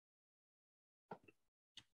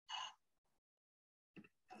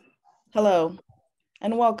Hello,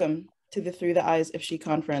 and welcome to the Through the Eyes of She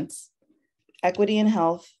conference, Equity in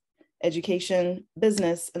Health, Education,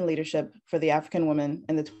 Business, and Leadership for the African Woman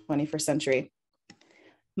in the 21st Century.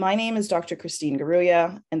 My name is Dr. Christine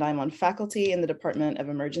Garuya, and I'm on faculty in the Department of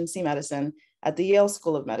Emergency Medicine at the Yale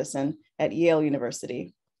School of Medicine at Yale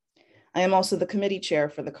University. I am also the committee chair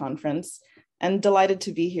for the conference and delighted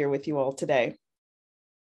to be here with you all today.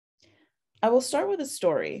 I will start with a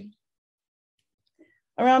story.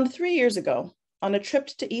 Around 3 years ago, on a trip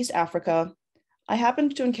to East Africa, I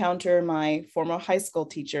happened to encounter my former high school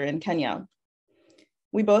teacher in Kenya.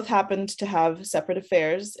 We both happened to have separate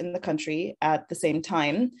affairs in the country at the same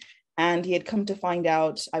time, and he had come to find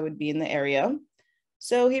out I would be in the area.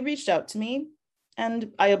 So he reached out to me,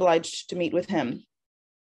 and I obliged to meet with him.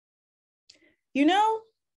 "You know,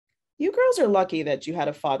 you girls are lucky that you had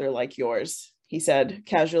a father like yours," he said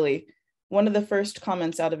casually, one of the first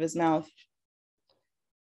comments out of his mouth.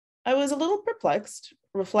 I was a little perplexed,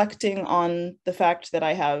 reflecting on the fact that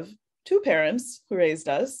I have two parents who raised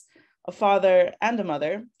us, a father and a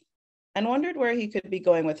mother, and wondered where he could be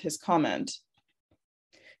going with his comment.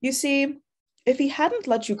 "You see, if he hadn't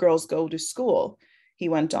let you girls go to school," he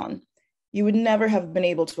went on, "you would never have been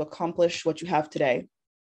able to accomplish what you have today.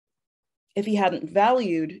 If he hadn't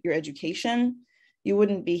valued your education, you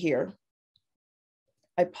wouldn't be here."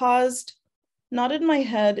 I paused, nodded my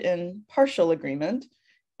head in partial agreement,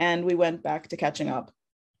 and we went back to catching up.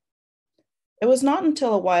 It was not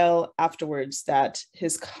until a while afterwards that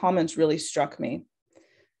his comments really struck me.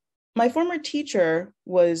 My former teacher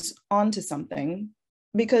was onto something,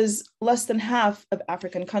 because less than half of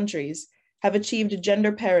African countries have achieved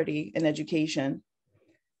gender parity in education.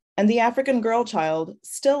 And the African girl child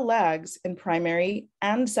still lags in primary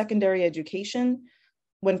and secondary education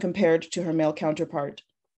when compared to her male counterpart.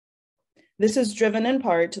 This is driven in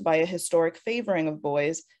part by a historic favoring of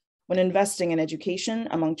boys when investing in education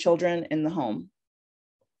among children in the home.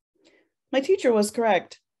 My teacher was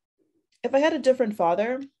correct. If I had a different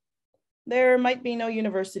father, there might be no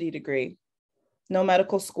university degree, no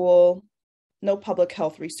medical school, no public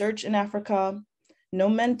health research in Africa, no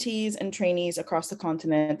mentees and trainees across the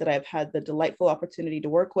continent that I've had the delightful opportunity to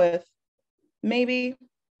work with, maybe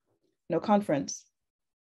no conference.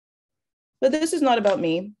 But this is not about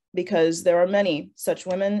me, because there are many such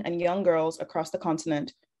women and young girls across the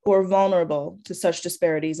continent who are vulnerable to such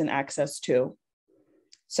disparities in access too.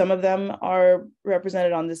 Some of them are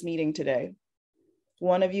represented on this meeting today.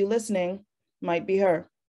 One of you listening might be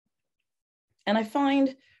her. And I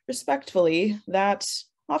find respectfully that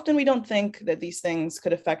often we don't think that these things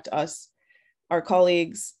could affect us, our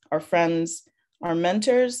colleagues, our friends, our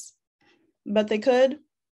mentors, but they could,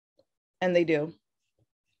 and they do.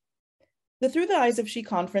 The Through the Eyes of She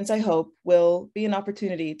conference, I hope, will be an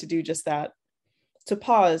opportunity to do just that, to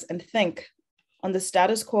pause and think on the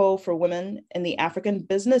status quo for women in the African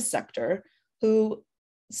business sector who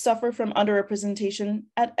suffer from underrepresentation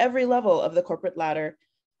at every level of the corporate ladder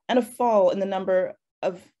and a fall in the number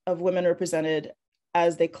of women represented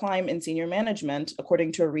as they climb in senior management,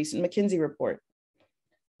 according to a recent McKinsey report.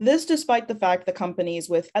 This despite the fact that companies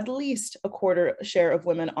with at least a quarter share of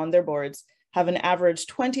women on their boards have an average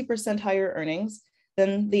 20% higher earnings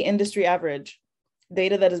than the industry average,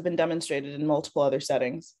 data that has been demonstrated in multiple other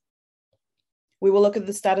settings. We will look at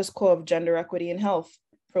the status quo of gender equity in health,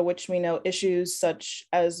 for which we know issues such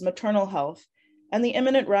as maternal health and the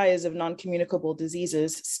imminent rise of non-communicable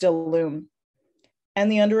diseases still loom,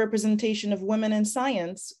 and the underrepresentation of women in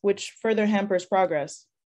science, which further hampers progress.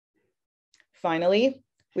 Finally,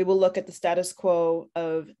 we will look at the status quo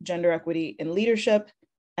of gender equity in leadership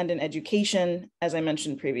and in education, as I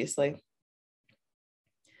mentioned previously.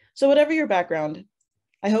 So whatever your background,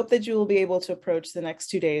 I hope that you will be able to approach the next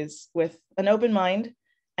 2 days with an open mind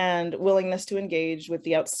and willingness to engage with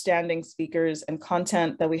the outstanding speakers and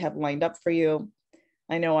content that we have lined up for you.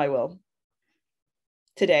 I know I will.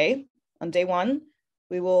 Today, on day one,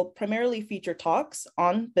 we will primarily feature talks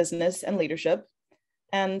on business and leadership,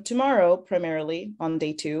 and tomorrow, primarily on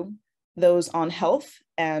day two, those on health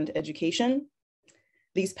and education.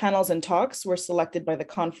 These panels and talks were selected by the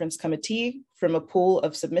conference committee from a pool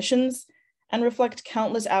of submissions and reflect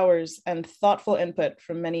countless hours and thoughtful input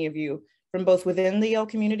from many of you from both within the Yale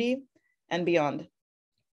community and beyond.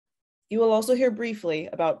 You will also hear briefly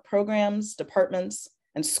about programs, departments,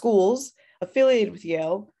 and schools affiliated with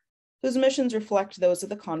Yale whose missions reflect those of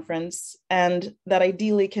the conference and that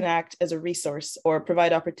ideally can act as a resource or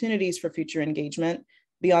provide opportunities for future engagement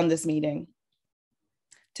beyond this meeting.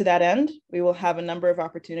 To that end, we will have a number of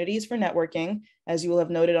opportunities for networking, as you will have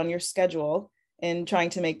noted on your schedule, in trying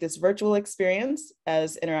to make this virtual experience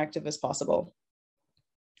as interactive as possible.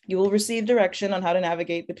 You will receive direction on how to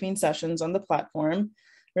navigate between sessions on the platform,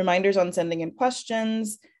 reminders on sending in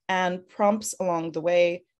questions, and prompts along the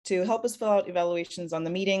way to help us fill out evaluations on the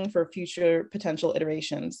meeting for future potential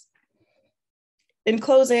iterations. In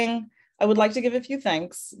closing, I would like to give a few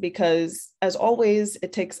thanks because, as always,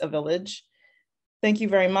 it takes a village. Thank you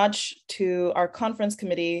very much to our conference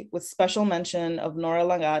committee, with special mention of Nora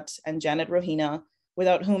Langat and Janet Rohina,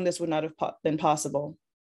 without whom this would not have been possible.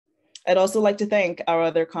 I'd also like to thank our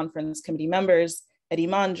other conference committee members, Eddie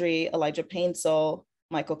Mondry, Elijah Painsall,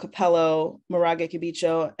 Michael Capello, Moraga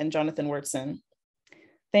Kibicho, and Jonathan Wurtson.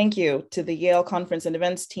 Thank you to the Yale Conference and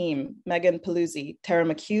Events team, Megan Paluzzi, Tara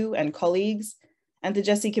McHugh, and colleagues, and to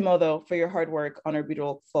Jesse Kimodo for your hard work on our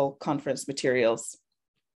beautiful conference materials.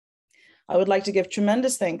 I would like to give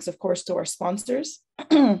tremendous thanks, of course, to our sponsors,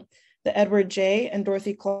 the Edward J. and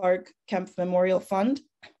Dorothy Clark Kemp Memorial Fund,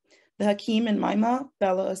 the Hakeem and Maima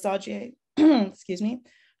Bello Asagie,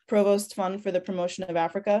 Provost Fund for the Promotion of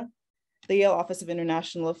Africa, the Yale Office of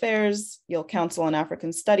International Affairs, Yale Council on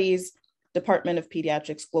African Studies, Department of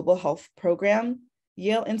Pediatrics Global Health Program,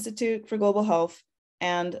 Yale Institute for Global Health,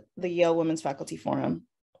 and the Yale Women's Faculty Forum.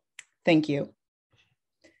 Thank you.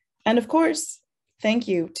 And of course, thank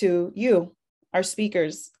you to you, our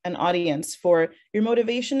speakers and audience, for your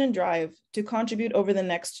motivation and drive to contribute over the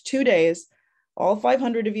next 2 days, all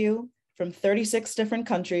 500 of you from 36 different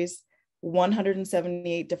countries,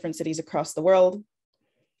 178 different cities across the world.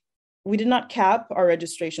 We did not cap our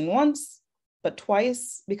registration once, but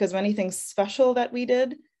twice, because of anything special that we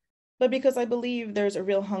did, but because I believe there's a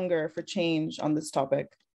real hunger for change on this topic.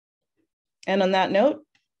 And on that note,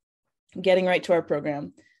 getting right to our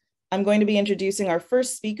program, I'm going to be introducing our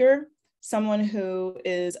first speaker, someone who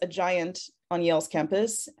is a giant on Yale's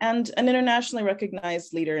campus and an internationally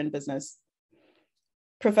recognized leader in business.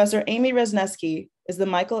 Professor Amy Resneski is the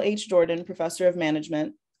Michael H. Jordan Professor of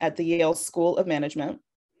Management at the Yale School of Management.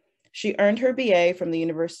 She earned her BA from the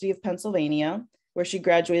University of Pennsylvania, where she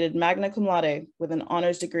graduated magna cum laude with an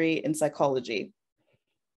honors degree in psychology.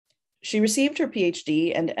 She received her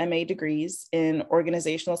PhD and MA degrees in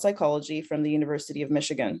organizational psychology from the University of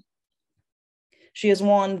Michigan. She has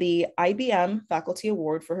won the IBM Faculty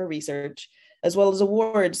Award for her research, as well as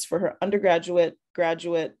awards for her undergraduate,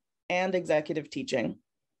 graduate, and executive teaching.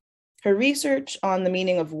 Her research on the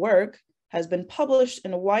meaning of work has been published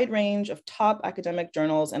in a wide range of top academic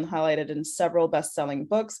journals and highlighted in several best-selling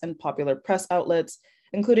books and popular press outlets,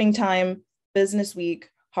 including Time, Business Week,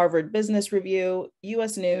 Harvard Business Review,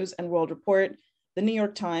 US News and World Report, the New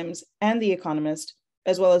York Times, and The Economist,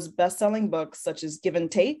 as well as best-selling books such as Give and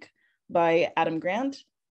Take by Adam Grant,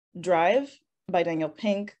 Drive by Daniel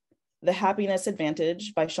Pink, The Happiness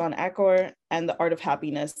Advantage by Sean Achor, and The Art of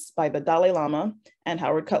Happiness by the Dalai Lama and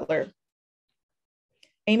Howard Cutler.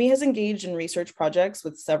 Amy has engaged in research projects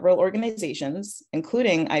with several organizations,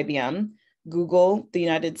 including IBM, Google, the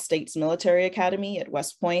United States Military Academy at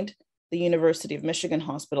West Point, the University of Michigan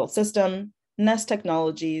Hospital System, Nest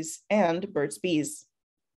Technologies, and Burt's Bees.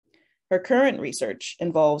 Her current research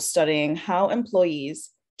involves studying how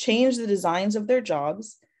employees change the designs of their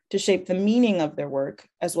jobs to shape the meaning of their work,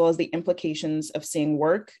 as well as the implications of seeing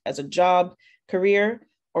work as a job, career,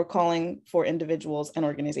 or calling for individuals and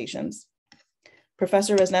organizations.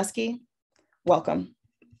 Professor Resneski, welcome.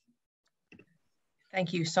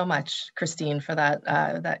 Thank you so much, Christine, for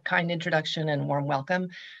that kind introduction and warm welcome.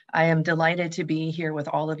 I am delighted to be here with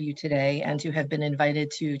all of you today and to have been invited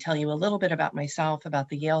to tell you a little bit about myself, about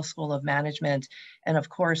the Yale School of Management, and of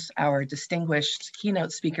course, our distinguished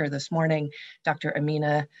keynote speaker this morning, Dr.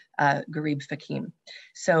 Ameenah Gurib Fakim.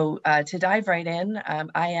 So to dive right in,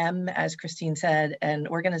 I am, as Christine said, an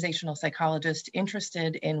organizational psychologist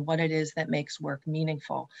interested in what it is that makes work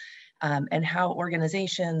meaningful. And how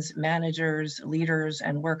organizations, managers, leaders,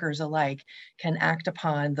 and workers alike can act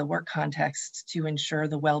upon the work context to ensure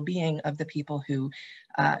the well-being of the people who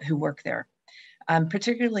work there. I'm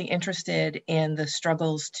particularly interested in the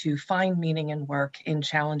struggles to find meaning in work in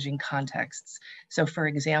challenging contexts. So for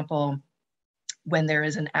example, when there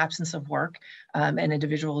is an absence of work and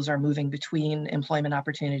individuals are moving between employment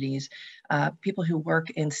opportunities, people who work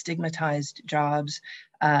in stigmatized jobs,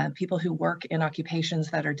 people who work in occupations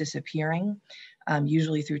that are disappearing,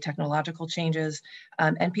 usually through technological changes,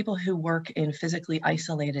 and people who work in physically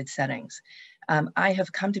isolated settings. I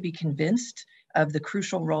have come to be convinced of the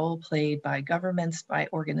crucial role played by governments, by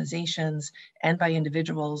organizations, and by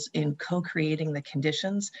individuals in co-creating the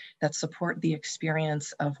conditions that support the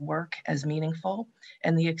experience of work as meaningful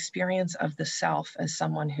and the experience of the self as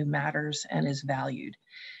someone who matters and is valued.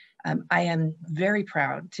 I am very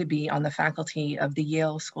proud to be on the faculty of the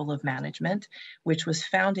Yale School of Management, which was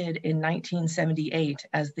founded in 1978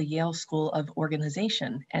 as the Yale School of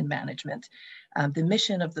Organization and Management. The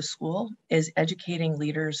mission of the school is educating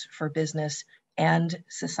leaders for business and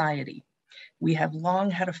society. We have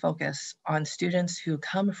long had a focus on students who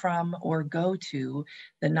come from or go to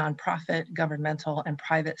the nonprofit, governmental, and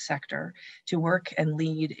private sector to work and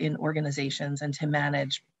lead in organizations and to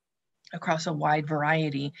manage across a wide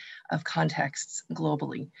variety of contexts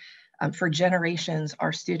globally. For generations,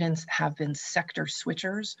 our students have been sector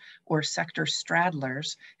switchers or sector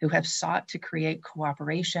straddlers who have sought to create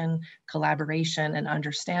cooperation, collaboration, and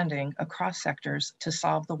understanding across sectors to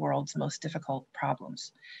solve the world's most difficult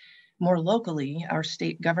problems. More locally, our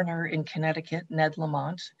state governor in Connecticut, Ned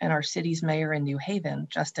Lamont, and our city's mayor in New Haven,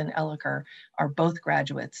 Justin Elicker, are both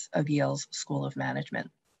graduates of Yale's School of Management.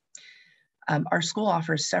 Our school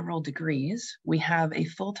offers several degrees. We have a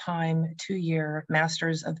full-time 2-year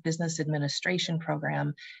Master's of Business Administration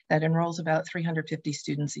program that enrolls about 350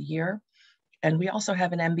 students a year. And we also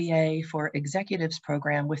have an MBA for Executives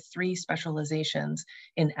program with 3 specializations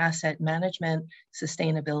in asset management,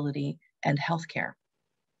 sustainability, and healthcare.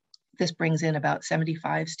 This brings in about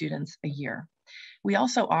 75 students a year. We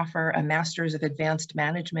also offer a Master's of Advanced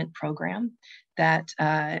Management program that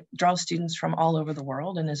draws students from all over the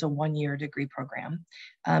world and is a 1-year degree program,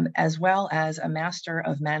 as well as a Master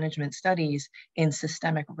of Management Studies in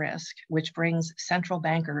Systemic Risk, which brings central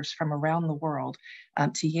bankers from around the world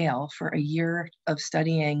to Yale for a year of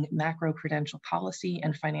studying macro-prudential policy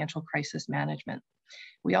and financial crisis management.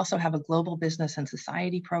 We also have a global business and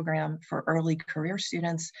society program for early career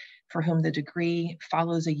students for whom the degree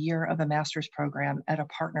follows a year of a master's program at a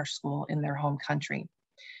partner school in their home country.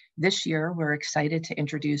 This year, we're excited to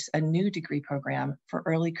introduce a new degree program for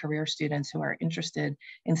early career students who are interested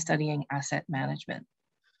in studying asset management.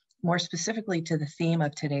 More specifically to the theme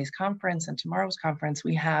of today's conference and tomorrow's conference,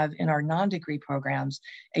 we have in our non-degree programs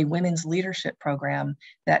a women's leadership program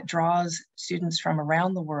that draws students from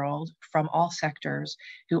around the world, from all sectors,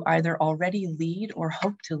 who either already lead or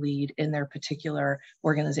hope to lead in their particular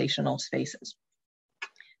organizational spaces.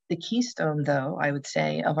 The keystone, though, I would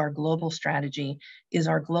say, of our global strategy is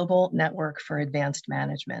our global network for advanced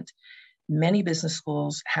management. Many business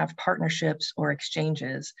schools have partnerships or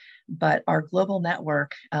exchanges, but our global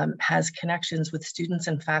network has connections with students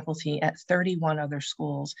and faculty at 31 other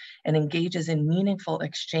schools and engages in meaningful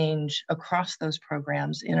exchange across those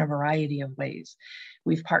programs in a variety of ways.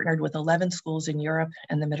 We've partnered with 11 schools in Europe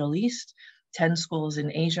and the Middle East, 10 schools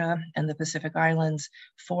in Asia and the Pacific Islands,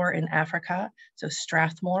 4 in Africa, so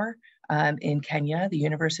Strathmore in Kenya, the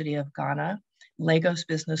University of Ghana, Lagos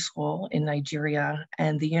Business School in Nigeria,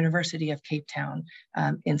 and the University of Cape Town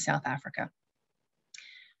in South Africa,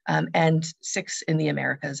 and 6 in the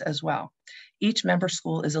Americas as well. Each member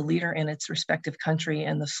school is a leader in its respective country,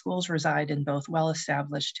 and the schools reside in both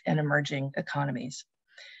well-established and emerging economies.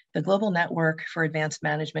 The Global Network for Advanced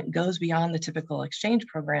Management goes beyond the typical exchange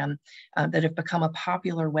program that have become a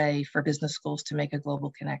popular way for business schools to make a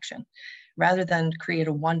global connection. Rather than create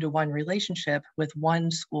a one-to-one relationship with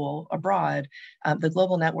one school abroad, the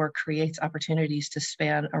Global Network creates opportunities to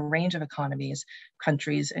span a range of economies,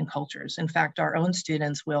 countries, and cultures. In fact, our own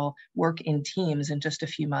students will work in teams in just a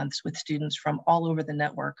few months with students from all over the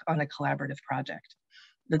network on a collaborative project.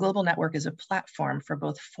 The Global Network is a platform for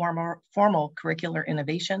both formal curricular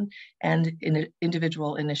innovation and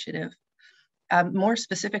individual initiative. More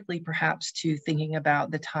specifically, perhaps, to thinking about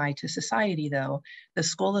the tie to society, though, the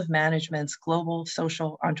School of Management's Global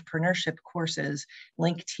Social Entrepreneurship courses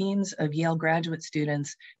link teams of Yale graduate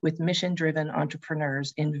students with mission-driven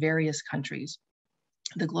entrepreneurs in various countries.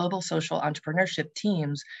 The Global Social Entrepreneurship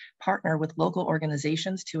teams partner with local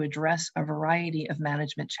organizations to address a variety of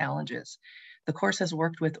management challenges. The course has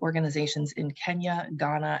worked with organizations in Kenya,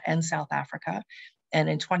 Ghana, and South Africa, and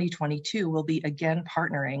in 2022, we'll be again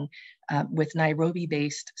partnering with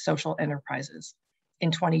Nairobi-based social enterprises.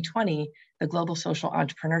 In 2020, the Global Social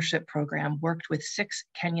Entrepreneurship Program worked with 6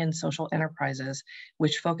 Kenyan social enterprises,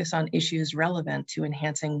 which focus on issues relevant to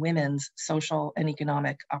enhancing women's social and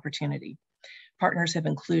economic opportunity. Partners have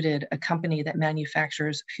included a company that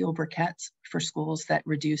manufactures fuel briquettes for schools that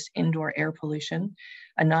reduce indoor air pollution,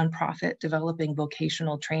 a nonprofit developing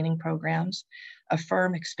vocational training programs, a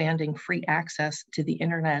firm expanding free access to the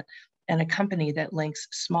internet, and a company that links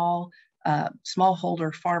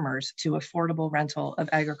smallholder farmers to affordable rental of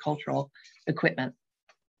agricultural equipment.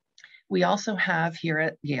 We also have here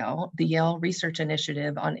at Yale, the Yale Research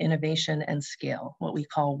Initiative on Innovation and Scale, what we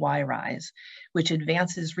call YRISE, which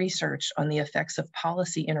advances research on the effects of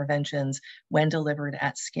policy interventions when delivered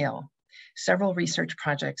at scale. several research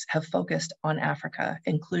projects have focused on Africa,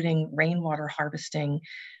 including rainwater harvesting,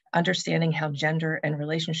 understanding how gender and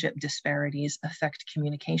relationship disparities affect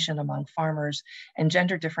communication among farmers, and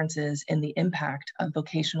gender differences in the impact of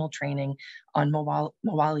vocational training on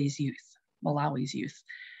Malawi's youth.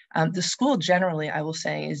 The school generally, I will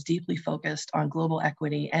say, is deeply focused on global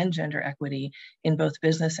equity and gender equity in both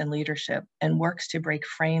business and leadership, and works to break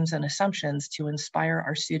frames and assumptions to inspire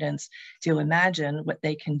our students to imagine what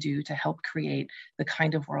they can do to help create the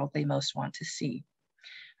kind of world they most want to see.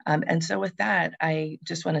 And so with that, I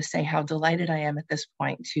just want to say how delighted I am at this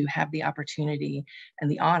point to have the opportunity and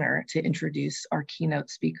the honor to introduce our keynote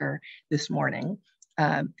speaker this morning,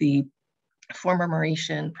 the former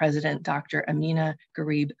Mauritian President, Dr. Ameenah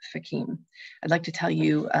Gurib Fakim. I'd like to tell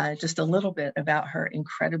you just a little bit about her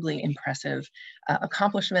incredibly impressive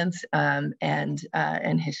accomplishments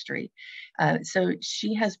and history. So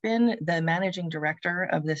she has been the managing director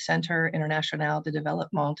of the Centre International de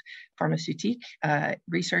Développement Pharmaceutique,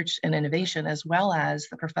 Research and Innovation, as well as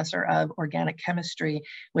the professor of organic chemistry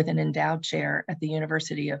with an endowed chair at the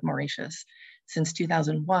University of Mauritius. Since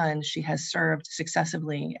 2001, she has served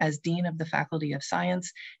successively as Dean of the Faculty of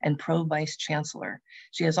Science and Pro-Vice Chancellor.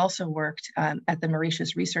 She has also worked at the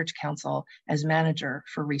Mauritius Research Council as Manager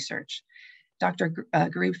for Research. Dr.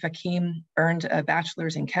 Gurib Fakim earned a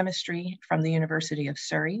bachelor's in chemistry from the University of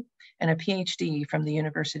Surrey and a PhD from the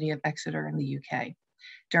University of Exeter in the UK.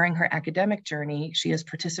 During her academic journey, she has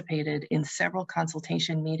participated in several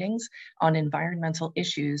consultation meetings on environmental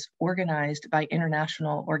issues organized by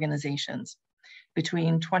international organizations.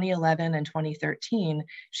 Between 2011 and 2013,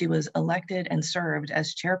 she was elected and served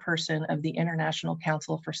as chairperson of the International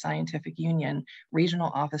Council for Scientific Union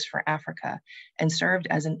Regional Office for Africa, and served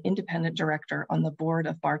as an independent director on the board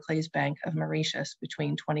of Barclays Bank of Mauritius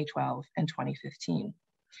between 2012 and 2015.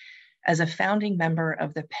 As a founding member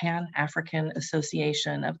of the Pan-African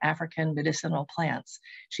Association of African Medicinal Plants,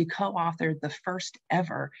 she co-authored the first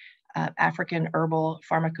ever African Herbal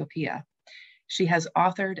Pharmacopoeia. She has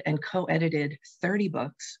authored and co-edited 30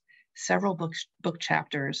 books, several book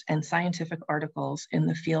chapters, and scientific articles in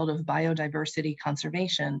the field of biodiversity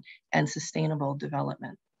conservation and sustainable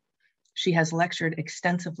development. She has lectured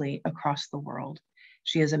extensively across the world.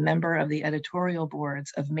 She is a member of the editorial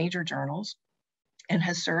boards of major journals and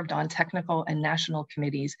has served on technical and national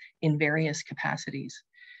committees in various capacities.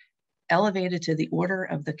 Elevated to the Order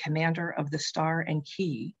of the Commander of the Star and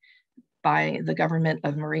Key by the government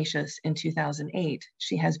of Mauritius in 2008,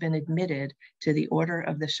 she has been admitted to the Order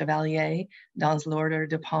of the Chevalier dans l'Ordre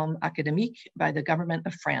de Palme Académique by the government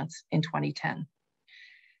of France in 2010.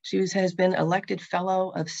 She has been elected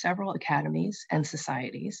fellow of several academies and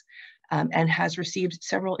societies, and has received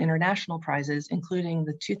several international prizes, including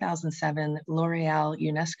the 2007 L'Oréal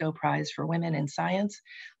UNESCO Prize for Women in Science,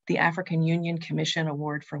 the African Union Commission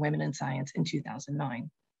Award for Women in Science in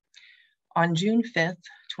 2009. On June 5th,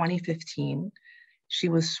 2015, she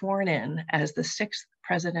was sworn in as the 6th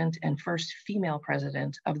president and first female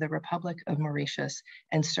president of the Republic of Mauritius,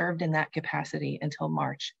 and served in that capacity until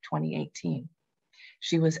March 2018.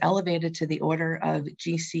 She was elevated to the Order of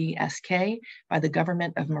GCSK by the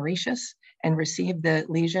government of Mauritius and received the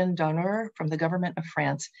Légion d'honneur from the government of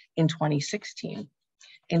France in 2016.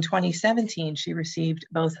 In 2017, she received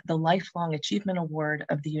both the Lifelong Achievement Award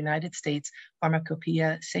of the United States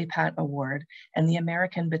Pharmacopoeia CEPAT Award and the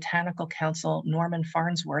American Botanical Council Norman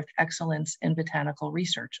Farnsworth Excellence in Botanical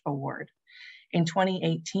Research Award. In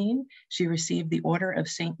 2018, she received the Order of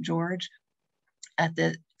St. George at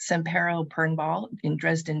the Sempero Pernball in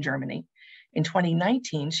Dresden, Germany. In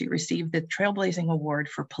 2019, she received the Trailblazing Award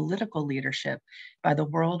for Political Leadership by the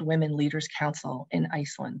World Women Leaders Council in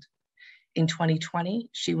Iceland. In 2020,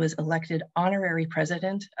 she was elected honorary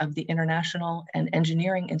president of the International and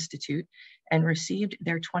Engineering Institute and received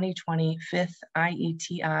their 2020 5th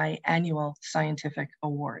IETI Annual Scientific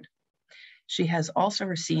Award. She has also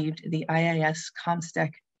received the IIS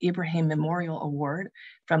Comstech Ibrahim Memorial Award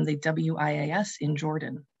from the WIAS in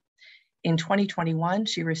Jordan. In 2021,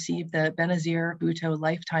 she received the Benazir Bhutto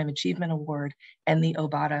Lifetime Achievement Award and the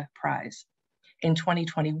Obata Prize. In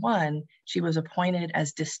 2021, she was appointed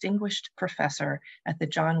as Distinguished Professor at the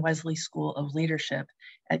John Wesley School of Leadership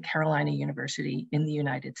at Carolina University in the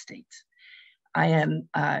United States. I am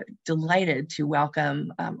delighted to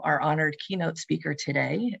welcome our honored keynote speaker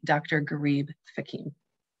today, Dr. Gurib Fakim.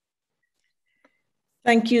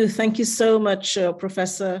 Thank you so much,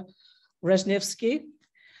 Professor Rezhnevsky.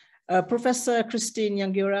 Professor Christine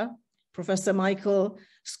Nyangura, Professor Michael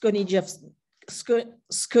Skonijniew,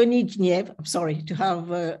 I'm sorry to have,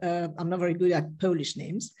 I'm not very good at Polish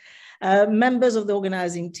names, Members of the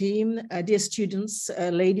organizing team, dear students,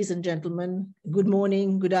 ladies and gentlemen, good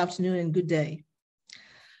morning, good afternoon, and good day.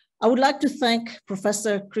 I would like to thank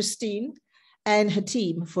Professor Christine and her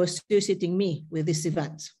team for associating me with this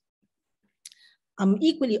event. I'm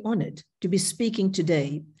equally honored to be speaking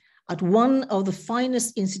today at one of the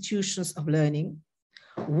finest institutions of learning,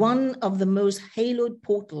 one of the most haloed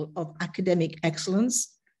portal of academic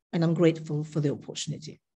excellence, and I'm grateful for the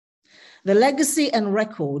opportunity. The legacy and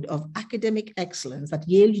record of academic excellence that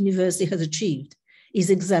Yale University has achieved is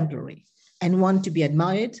exemplary and one to be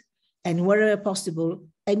admired and wherever possible,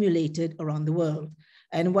 emulated around the world.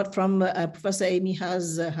 And what Professor Amy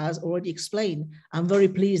has already explained, I'm very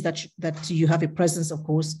pleased that you have a presence, of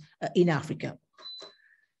course, in Africa.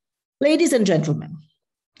 Ladies and gentlemen,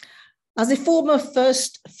 as a former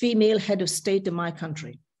first female head of state in my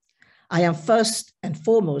country, I am first and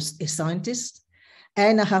foremost a scientist,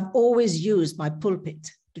 and I have always used my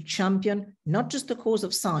pulpit to champion not just the cause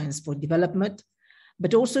of science for development,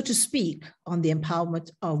 but also to speak on the empowerment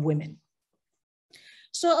of women.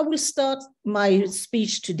 So I will start my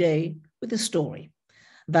speech today with a story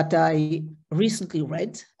that I recently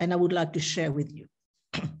read and I would like to share with you.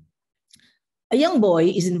 A young boy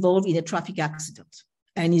is involved in a traffic accident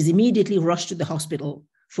and is immediately rushed to the hospital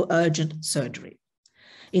for urgent surgery.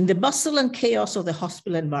 In the bustle and chaos of the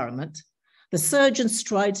hospital environment, the surgeon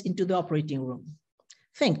strides into the operating room.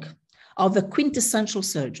 Think of the quintessential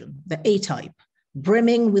surgeon, the A-type,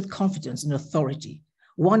 brimming with confidence and authority,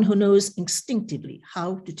 one who knows instinctively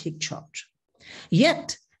how to take charge.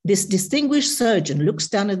 Yet, this distinguished surgeon looks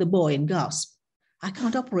down at the boy and gasps, "I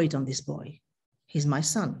can't operate on this boy. He's my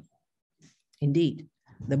son." Indeed,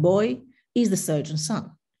 the boy is the surgeon's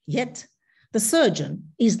son. Yet, the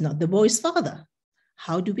surgeon is not the boy's father.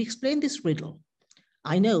 How do we explain this riddle?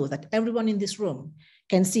 I know that everyone in this room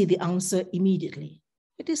can see the answer immediately.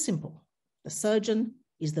 It is simple. The surgeon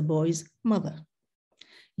is the boy's mother.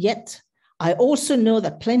 Yet, I also know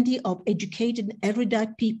that plenty of educated and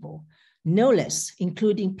erudite people, no less,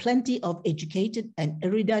 including plenty of educated and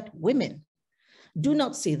erudite women, do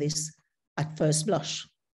not see this at first blush.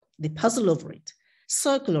 They puzzle over it,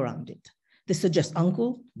 circle around it. They suggest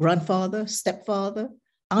uncle, grandfather, stepfather,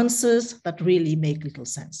 answers that really make little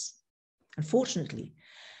sense. Unfortunately,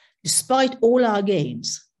 despite all our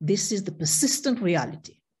gains, this is the persistent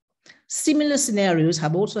reality. Similar scenarios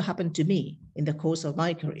have also happened to me in the course of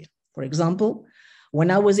my career. For example, when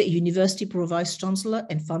I was at university pro vice chancellor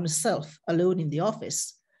and found myself alone in the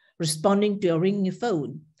office, responding to a ringing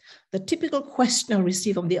phone, the typical question I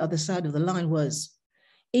received on the other side of the line was,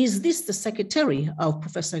 "Is this the secretary of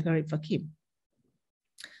Professor Gurib Fakim?"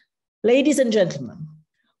 Ladies and gentlemen,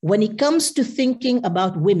 when it comes to thinking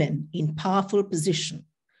about women in powerful position,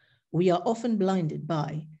 we are often blinded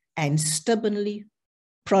by and stubbornly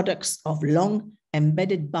products of long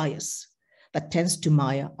embedded bias that tends to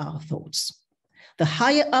mire our thoughts. The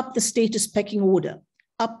higher up the status pecking order,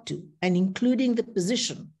 up to and including the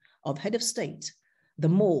position of head of state, the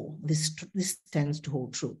more this tends to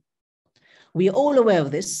hold true. We are all aware of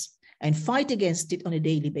this and fight against it on a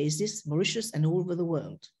daily basis, Mauritius and all over the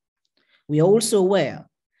world. We are also aware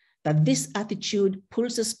that this attitude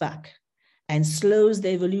pulls us back and slows the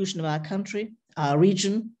evolution of our country, our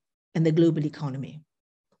region, and the global economy.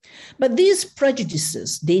 But these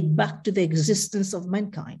prejudices date back to the existence of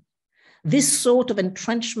mankind. This sort of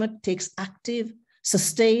entrenchment takes active,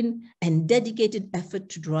 sustained, and dedicated effort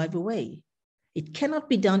to drive away. It cannot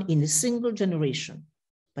be done in a single generation,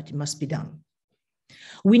 but it must be done.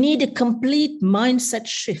 We need a complete mindset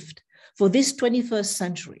shift for this 21st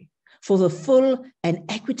century, for the full and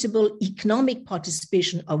equitable economic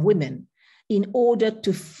participation of women in order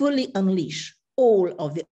to fully unleash all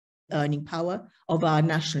of the earning power of our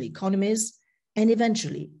national economies and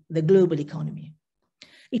eventually the global economy.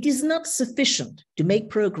 It is not sufficient to make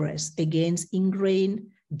progress against ingrained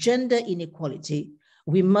gender inequality.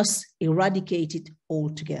 We must eradicate it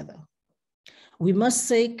altogether. We must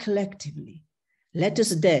say collectively, let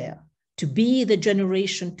us dare to be the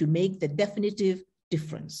generation to make the definitive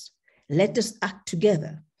difference. Let us act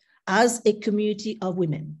together as a community of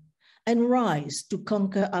women and rise to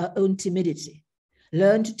conquer our own timidity,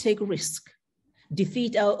 learn to take risk,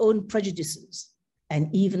 defeat our own prejudices,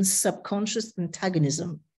 and even subconscious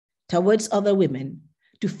antagonism towards other women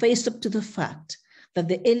to face up to the fact that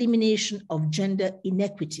the elimination of gender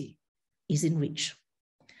inequity is in reach.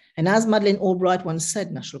 And as Madeleine Albright once said,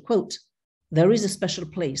 and I shall quote, "There is a special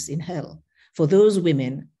place in hell for those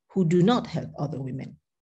women who do not help other women."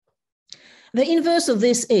 The inverse of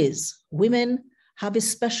this is women have a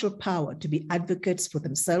special power to be advocates for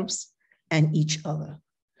themselves and each other.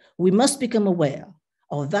 We must become aware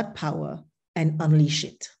of that power and unleash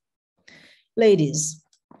it. Ladies,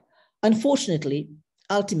 unfortunately,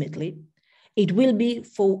 ultimately, it will be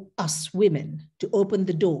for us women to open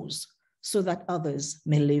the doors so that others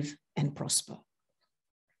may live and prosper.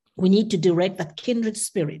 We need to direct that kindred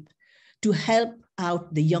spirit to help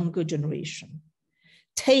out the younger generation.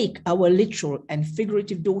 Take our literal and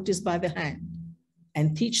figurative daughters by the hand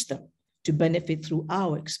and teach them to benefit through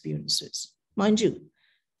our experiences. Mind you,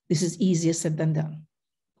 this is easier said than done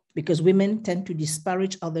because women tend to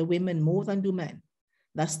disparage other women more than do men.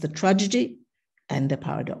 That's the tragedy and the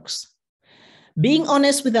paradox. Being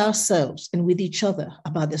honest with ourselves and with each other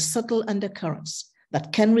about the subtle undercurrents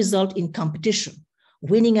that can result in competition,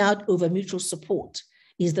 winning out over mutual support,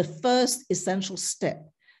 is the first essential step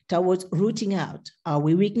towards rooting out our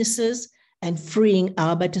weaknesses and freeing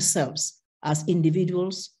our better selves as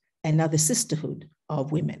individuals and as the sisterhood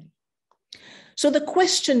of women. So the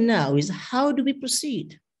question now is, how do we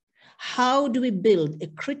proceed? How do we build a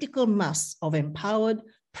critical mass of empowered,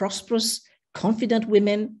 prosperous, confident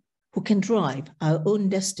women who can drive our own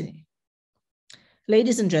destiny?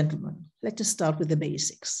 Ladies and gentlemen, let us start with the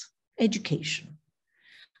basics. Education.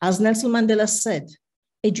 As Nelson Mandela said,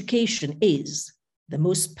 education is the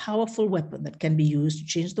most powerful weapon that can be used to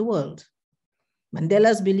change the world.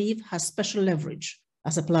 Mandela's belief has special leverage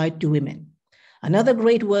as applied to women. Another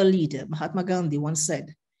great world leader, Mahatma Gandhi, once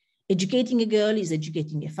said, educating a girl is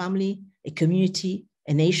educating a family, a community,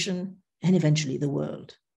 a nation, and eventually the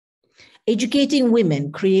world. Educating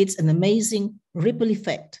women creates an amazing ripple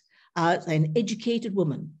effect as an educated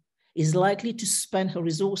woman is likely to spend her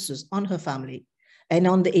resources on her family and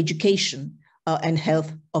on the education and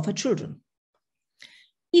health of her children.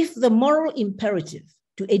 If the moral imperative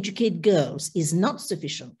to educate girls is not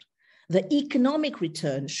sufficient, the economic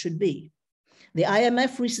return should be. The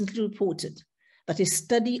IMF recently reported that a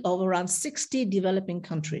study of around 60 developing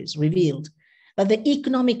countries revealed that the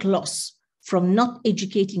economic loss from not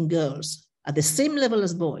educating girls at the same level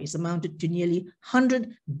as boys amounted to nearly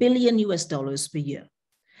 $100 billion per year.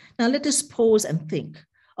 Now let us pause and think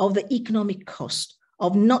of the economic cost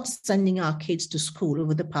of not sending our kids to school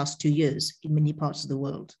over the past 2 years in many parts of the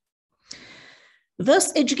world.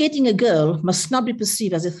 Thus, educating a girl must not be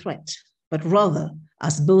perceived as a threat, but rather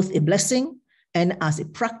as both a blessing and as a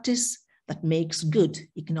practice that makes good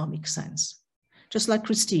economic sense. Just like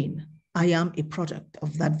Christine, I am a product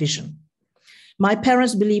of that vision. My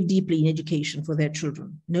parents believed deeply in education for their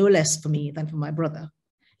children, no less for me than for my brother.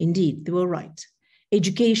 Indeed, they were right.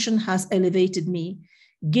 Education has elevated me,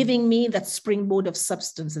 giving me that springboard of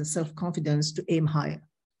substance and self-confidence to aim higher.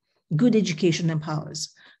 Good education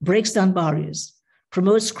empowers, breaks down barriers,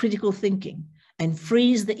 promotes critical thinking, and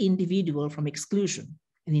frees the individual from exclusion,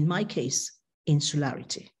 and in my case,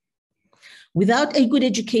 insularity. Without a good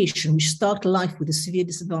education, we start life with a severe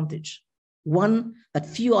disadvantage, one that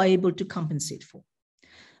few are able to compensate for.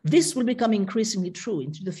 This will become increasingly true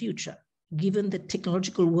into the future, given the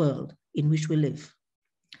technological world in which we live.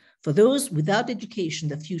 For those without education,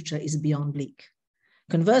 the future is beyond bleak.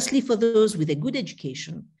 Conversely, for those with a good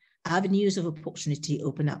education, avenues of opportunity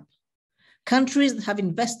open up. Countries that have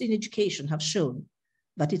invested in education have shown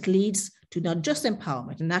that it leads to not just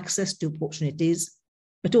empowerment and access to opportunities,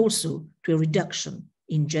 but also to a reduction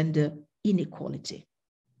in gender inequality.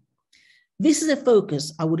 This is a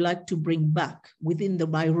focus I would like to bring back within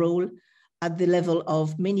my role at the level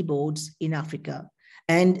of many boards in Africa.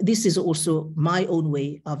 And this is also my own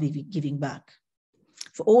way of giving back.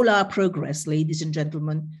 For all our progress, ladies and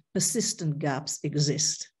gentlemen, persistent gaps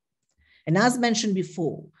exist. And as mentioned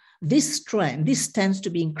before, this tends to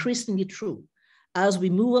be increasingly true as we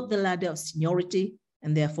move up the ladder of seniority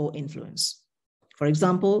and therefore influence. For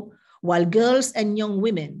example, while girls and young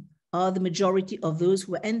women are the majority of those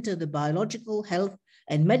who enter the biological, health,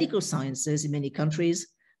 and medical sciences in many countries,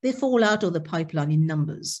 they fall out of the pipeline in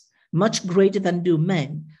numbers, much greater than do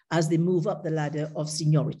men as they move up the ladder of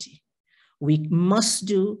seniority. We must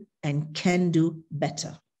do and can do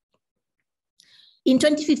better. In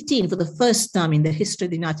 2015, for the first time in the history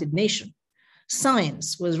of the United Nations,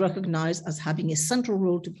 science was recognized as having a central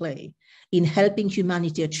role to play in helping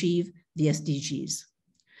humanity achieve the SDGs.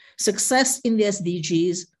 Success in the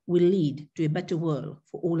SDGs will lead to a better world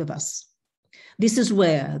for all of us. This is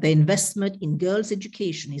where the investment in girls'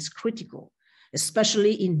 education is critical,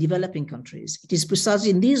 especially in developing countries. It is precisely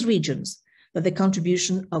in these regions that the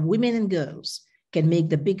contribution of women and girls can make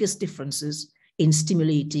the biggest differences in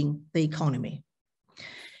stimulating the economy.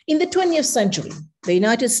 In the 20th century, the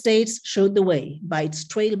United States showed the way by its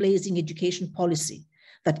trailblazing education policy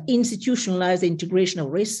that institutionalized the integration of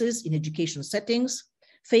races in education settings,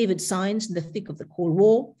 favored science in the thick of the Cold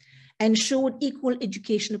War, ensured equal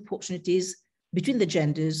education opportunities between the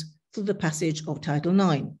genders through the passage of Title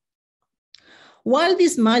IX. While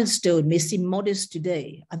this milestone may seem modest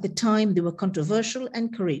today, at the time they were controversial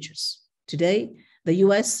and courageous. Today, the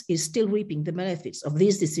US is still reaping the benefits of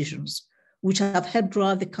these decisions, which have helped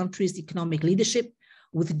drive the country's economic leadership,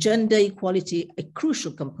 with gender equality a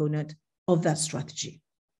crucial component of that strategy.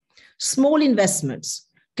 Small investments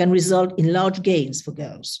can result in large gains for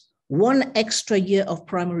girls. One extra year of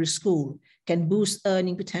primary school can boost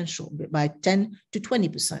earning potential by 10 to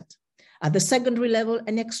 20%. At the secondary level,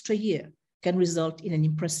 an extra year can result in an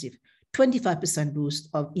impressive 25% boost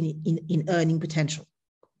in earning potential.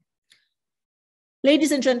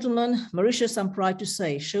 Ladies and gentlemen, Mauritius, I'm proud to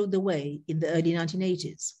say, showed the way in the early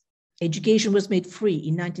 1980s. Education was made free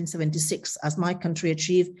in 1976 as my country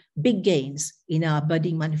achieved big gains in our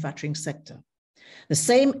budding manufacturing sector. The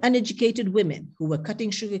same uneducated women who were cutting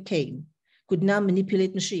sugar cane could now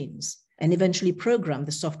manipulate machines and eventually program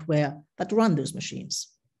the software that ran those machines.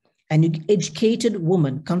 An educated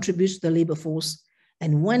woman contributes to the labor force,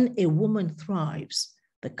 and when a woman thrives,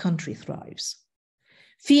 the country thrives.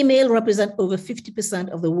 Females represent over 50%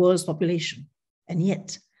 of the world's population, and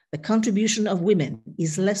yet the contribution of women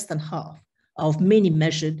is less than half of many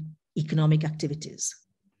measured economic activities.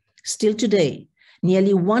 Still today,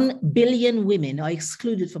 nearly 1 billion women are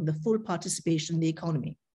excluded from the full participation in the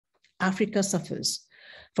economy. Africa suffers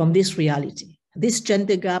from this reality. This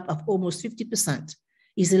gender gap of almost 50%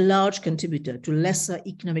 is a large contributor to lesser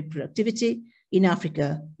economic productivity in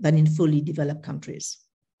Africa than in fully developed countries.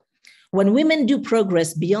 When women do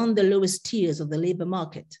progress beyond the lowest tiers of the labor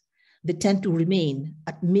market, they tend to remain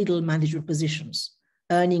at middle management positions,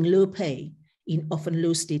 earning low pay in often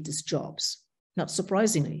low status jobs. Not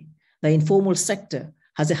surprisingly, the informal sector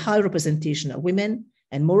has a high representation of women,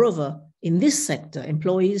 and moreover, in this sector,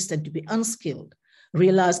 employees tend to be unskilled,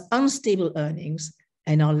 realize unstable earnings,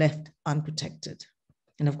 and are left unprotected.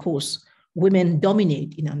 And of course, women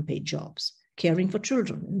dominate in unpaid jobs, caring for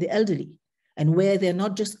children and the elderly, and where they're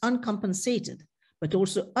not just uncompensated, but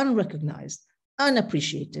also unrecognized,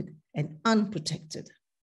 unappreciated, and unprotected.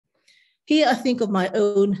 Here I think of my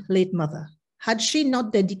own late mother. Had she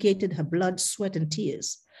not dedicated her blood, sweat, and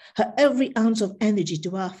tears, her every ounce of energy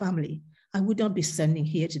to our family, I would not be standing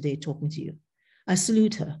here today talking to you. I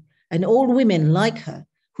salute her and all women like her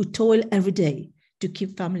who toil every day to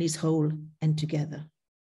keep families whole and together.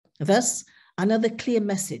 Thus, another clear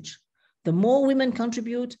message: the more women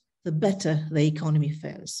contribute, the better the economy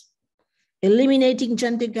fares. Eliminating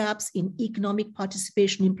gender gaps in economic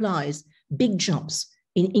participation implies big jumps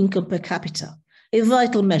in income per capita, a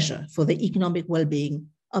vital measure for the economic well-being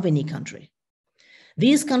of any country.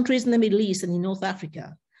 These countries in the Middle East and in North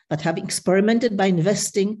Africa that have experimented by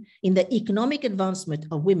investing in the economic advancement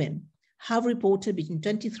of women have reported between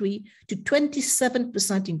 23 to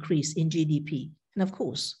 27% increase in GDP. And of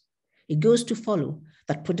course, it goes to follow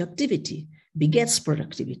that productivity begets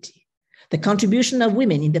productivity. The contribution of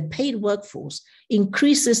women in the paid workforce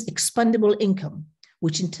increases expendable income,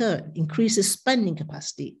 which in turn increases spending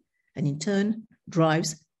capacity and in turn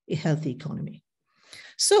drives a healthy economy.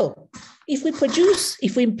 So if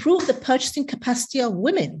we improve the purchasing capacity of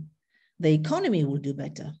women, the economy will do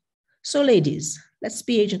better. So ladies, let's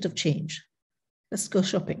be agent of change. Let's go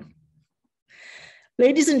shopping.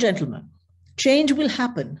 Ladies and gentlemen, change will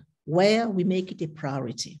happen where we make it a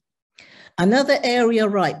priority. Another area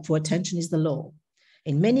ripe for attention is the law.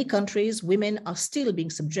 In many countries, women are still being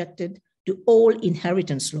subjected to all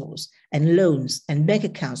inheritance laws, and loans and bank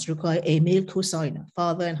accounts require a male cosigner,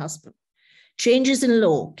 father and husband. Changes in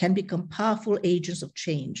law can become powerful agents of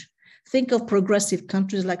change. Think of progressive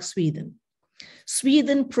countries like Sweden.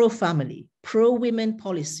 Sweden pro-family, pro-women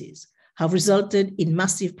policies have resulted in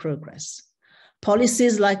massive progress.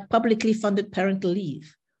 Policies like publicly funded parental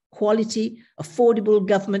leave, quality, affordable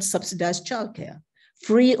government-subsidized childcare,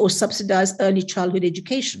 free or subsidized early childhood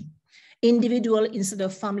education, individual instead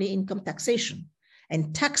of family income taxation,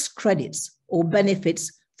 and tax credits or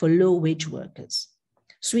benefits for low-wage workers.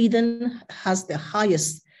 Sweden has the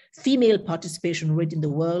highest female participation rate in the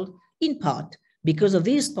world, in part because of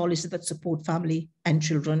these policies that support family and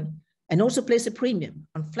children, and also place a premium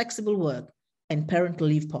on flexible work and parental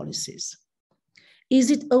leave policies.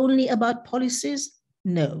 Is it only about policies?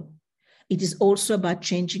 No, it is also about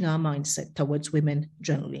changing our mindset towards women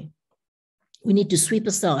generally. We need to sweep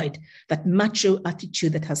aside that macho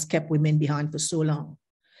attitude that has kept women behind for so long.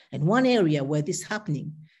 And one area where this is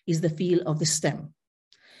happening is the field of the STEM.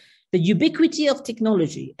 The ubiquity of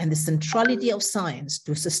technology and the centrality of science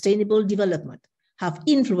to sustainable development have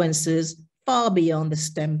influences far beyond the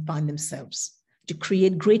STEM find themselves to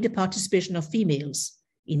create greater participation of females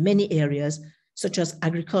in many areas, such as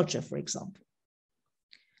agriculture, for example.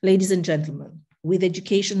 Ladies and gentlemen, with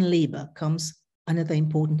education and labor comes another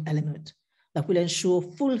important element that will ensure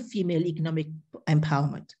full female economic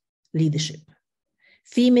empowerment, leadership.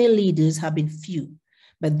 Female leaders have been few,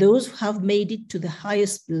 but those who have made it to the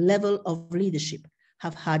highest level of leadership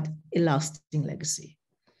have had a lasting legacy.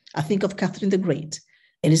 I think of Catherine the Great,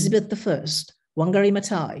 Elizabeth I, Wangari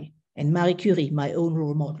Maathai, and Marie Curie, my own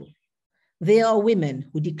role model. They are women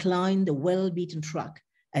who declined the well-beaten track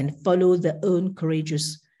and followed their own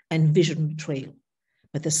courageous and visionary trail.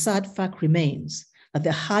 But the sad fact remains that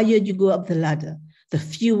the higher you go up the ladder, the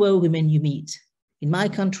fewer women you meet. In my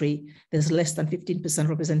country, there's less than 15%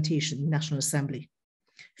 representation in National Assembly.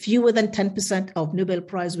 Fewer than 10% of Nobel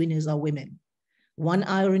Prize winners are women. One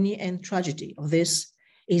irony and tragedy of this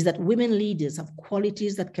is that women leaders have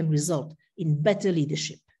qualities that can result in better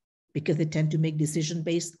leadership because they tend to make decisions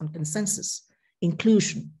based on consensus,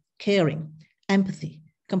 inclusion, caring, empathy,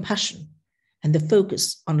 compassion, and the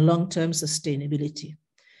focus on long-term sustainability.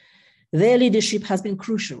 Their leadership has been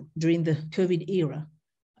crucial during the COVID era,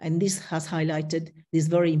 and this has highlighted these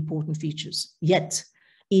very important features. Yet,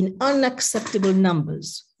 in unacceptable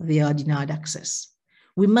numbers, they are denied access.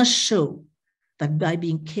 We must show that by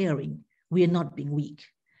being caring, we are not being weak,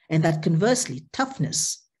 and that conversely,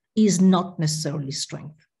 toughness is not necessarily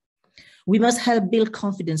strength. We must help build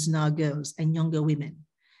confidence in our girls and younger women.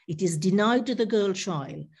 It is denied to the girl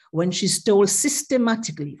child when she's told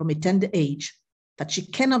systematically from a tender age that she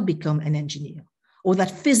cannot become an engineer, or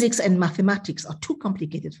that physics and mathematics are too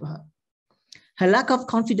complicated for her. Her lack of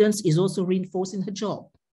confidence is also reinforced in her job.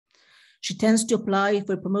 She tends to apply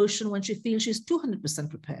for a promotion when she feels she's 200%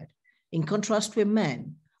 prepared, in contrast to a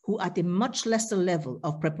man who at a much lesser level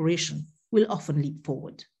of preparation will often leap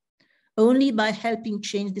forward. Only by helping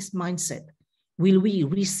change this mindset will we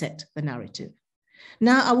reset the narrative.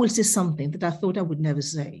 Now I will say something that I thought I would never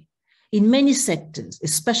say. In many sectors,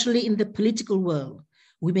 especially in the political world,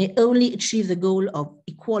 we may only achieve the goal of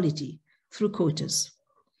equality through quotas.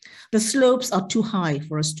 The slopes are too high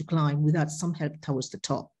for us to climb without some help towards the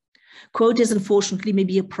top. Quotas, unfortunately, may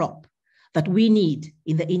be a prop that we need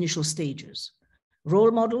in the initial stages.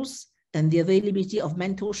 Role models and the availability of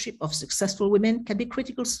mentorship of successful women can be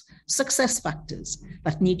critical success factors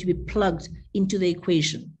that need to be plugged into the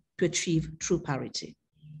equation to achieve true parity.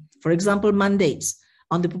 For example, mandates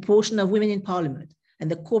on the proportion of women in parliament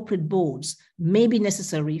and the corporate boards may be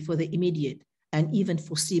necessary for the immediate and even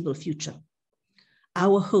foreseeable future.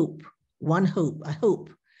 Our hope, I hope,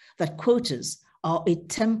 that quotas are a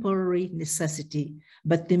temporary necessity,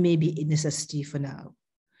 but they may be a necessity for now.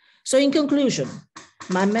 So in conclusion,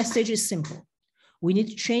 my message is simple. We need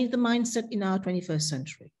to change the mindset in our 21st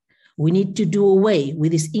century. We need to do away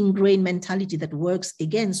with this ingrained mentality that works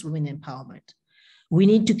against women empowerment. We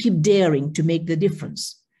need to keep daring to make the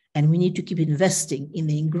difference, and we need to keep investing in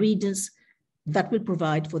the ingredients that will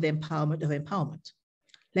provide for the empowerment of empowerment.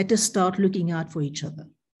 Let us start looking out for each other.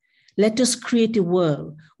 Let us create a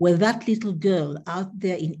world where that little girl out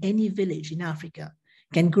there in any village in Africa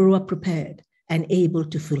can grow up prepared and able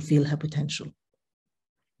to fulfill her potential.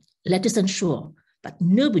 Let us ensure that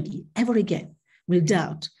nobody ever again will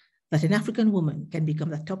doubt that an African woman can become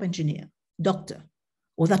that top engineer, doctor,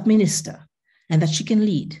 or that minister, and that she can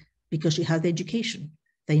lead because she has the education,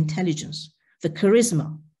 the intelligence, the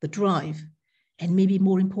charisma, the drive, and maybe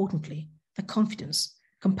more importantly, the confidence,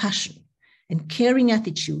 compassion, and caring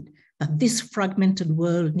attitude that this fragmented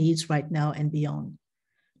world needs right now and beyond.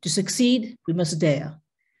 To succeed, we must dare.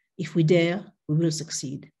 If we dare, we will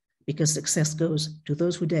succeed, because success goes to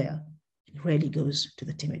those who dare and rarely goes to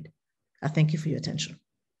the timid. I thank you for your attention.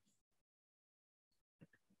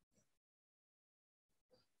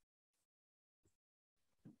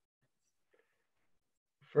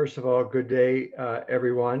 First of all, good day,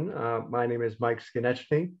 everyone. My name is Mike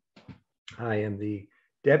Skonechny. I am the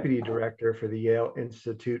Deputy Director for the Yale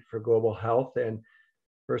Institute for Global Health. And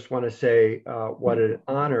first want to say what an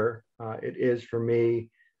honor it is for me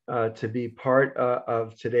to be part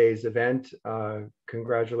of today's event.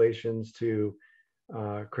 Congratulations to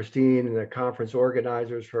Christine and the conference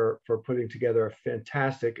organizers for putting together a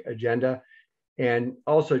fantastic agenda. And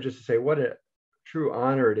also just to say what a true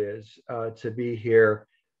honor it is to be here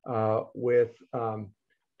with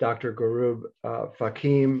Dr. Gurib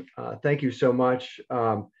Fakim. Thank you so much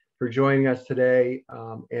for joining us today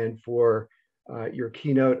and for your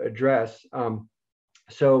keynote address.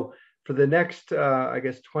 So for the next, I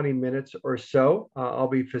guess, 20 minutes or so, I'll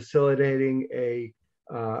be facilitating a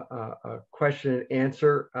question and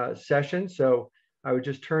answer session. So I would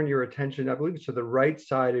just turn your attention, I believe it's to the right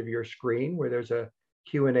side of your screen where there's a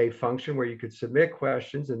Q&A function where you could submit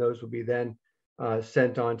questions, and those will be then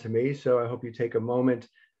sent on to me. So I hope you take a moment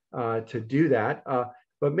to do that.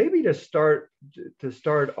 But maybe to start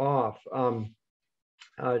off,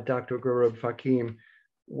 Dr. Gurib, Fakim,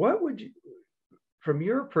 what would you, from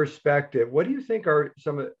your perspective, what do you think are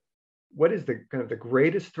what is the kind of the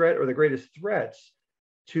greatest threat or the greatest threats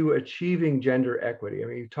to achieving gender equity? I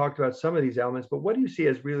mean, you talked about some of these elements, but what do you see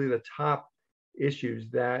as really the top issues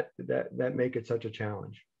that make it such a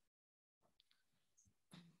challenge?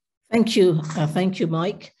 Thank you. Thank you,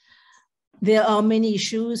 Mike. There are many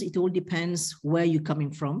issues. It all depends where you're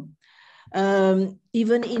coming from.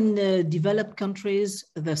 Even in developed countries,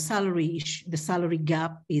 the salary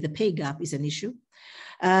gap, the pay gap is an issue.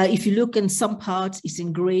 If you look in some parts, it's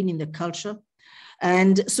ingrained in the culture.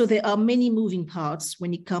 And so there are many moving parts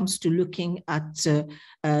when it comes to looking at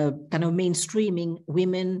kind of mainstreaming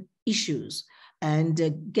women issues and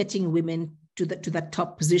getting women to that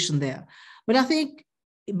top position there. But I think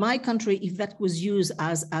in my country, if that was used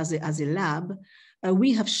as a lab,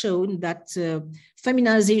 we have shown that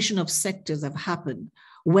feminization of sectors have happened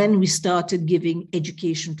when we started giving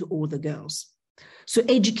education to all the girls. So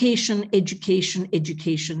education, education,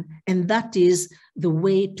 education, and that is the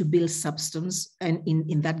way to build substance and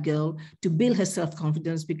in that girl, to build her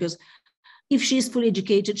self-confidence, because if she is fully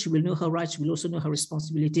educated, she will know her rights, she will also know her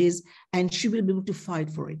responsibilities, and she will be able to fight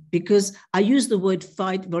for it. Because I use the word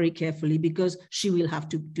fight very carefully, because she will have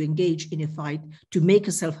to engage in a fight to make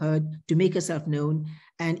herself heard, to make herself known,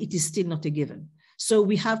 and it is still not a given. So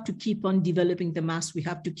we have to keep on developing the mass. We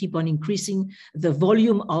have to keep on increasing the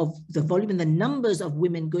volume and the numbers of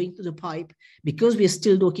women going through the pipe, because we are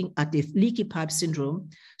still looking at the leaky pipe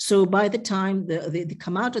syndrome. So by the time they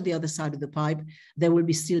come out of the other side of the pipe, there will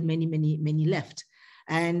be still many, many, many left.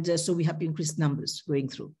 And so we have to increase numbers going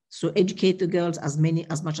through. So educate the girls as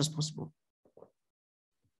much as possible.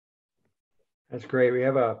 That's great. We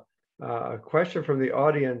have a question from the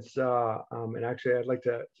audience, and actually I'd like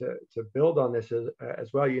to build on this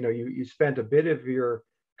as well. You know, you spent a bit of your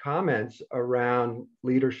comments around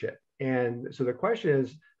leadership, and so the question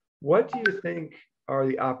is, what do you think are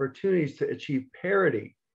the opportunities to achieve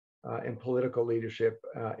parity in political leadership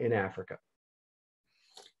in Africa?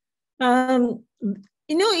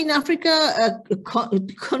 You know, in Africa,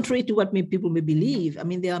 contrary to what people may believe, I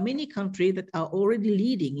mean, there are many countries that are already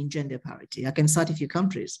leading in gender parity. I can cite a few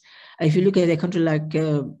countries. If you look at a country like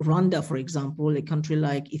Rwanda, for example, a country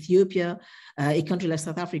like Ethiopia, a country like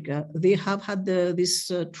South Africa, they have had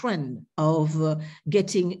this trend of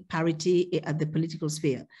getting parity at the political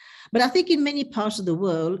sphere. But I think in many parts of the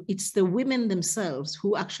world, it's the women themselves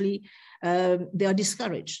who actually, they are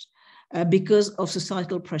discouraged because of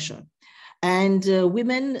societal pressure. And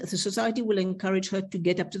women, the society will encourage her to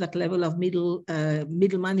get up to that level of middle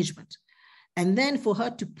management. And then for her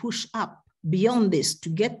to push up beyond this, to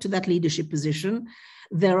get to that leadership position,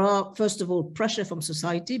 there are, first of all, pressure from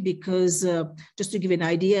society, because just to give you an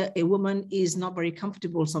idea, a woman is not very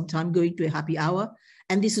comfortable sometimes going to a happy hour.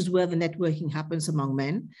 And this is where the networking happens among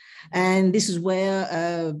men. And this is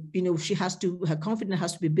where, you know, her confidence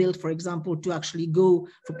has to be built, for example, to actually go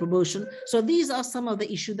for promotion. So these are some of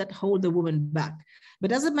the issues that hold the woman back.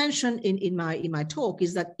 But as I mentioned in my talk,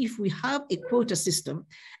 is that if we have a quota system,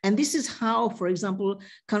 and this is how, for example,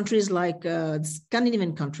 countries like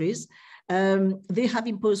Scandinavian countries, they have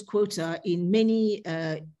imposed quota in many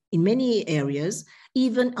areas,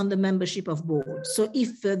 even on the membership of boards. So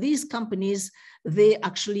if these companies, they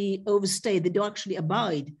actually overstay, they don't actually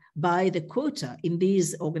abide by the quota in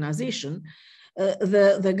these organizations,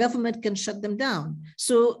 the government can shut them down.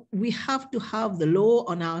 So we have to have the law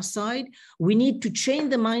on our side. We need to change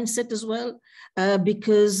the mindset as well,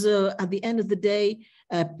 because at the end of the day,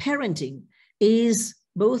 parenting is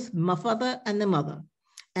both my father and the mother.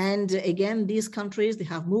 And again, these countries, they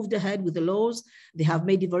have moved ahead with the laws. They have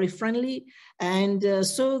made it very friendly. And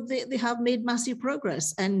so they have made massive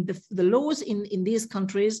progress. And the laws in these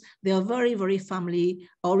countries, they are very, very family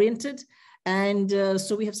oriented. And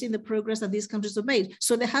so we have seen the progress that these countries have made.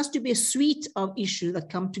 So there has to be a suite of issues that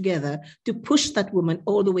come together to push that woman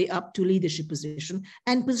all the way up to leadership position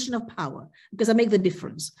and position of power, because I make the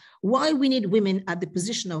difference. Why we need women at the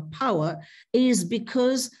position of power is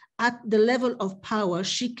because at the level of power,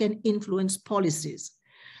 she can influence policies.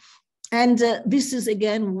 And this is,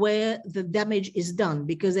 again, where the damage is done,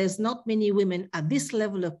 because there's not many women at this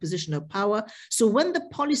level of position of power. So when the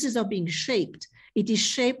policies are being shaped, it is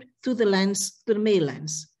shaped through the male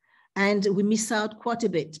lens. And we miss out quite a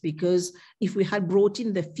bit, because if we had brought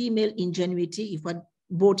in the female ingenuity, if we had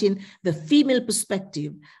brought in the female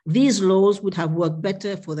perspective, these laws would have worked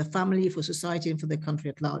better for the family, for society, and for the country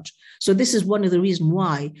at large. So this is one of the reasons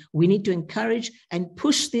why we need to encourage and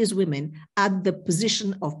push these women at the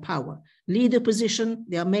position of power. Leader position,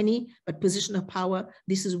 there are many, but position of power,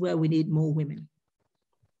 this is where we need more women.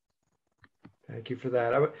 Thank you for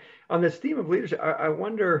that. On this theme of leadership, I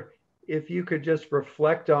wonder if you could just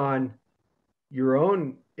reflect on your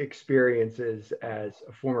own experiences as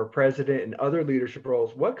a former president and other leadership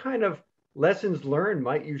roles. What kind of lessons learned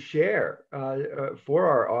might you share for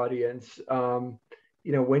our audience,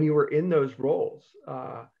 when you were in those roles?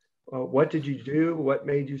 What did you do? What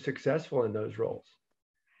made you successful in those roles?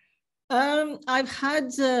 I've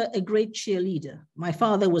had a great cheerleader. My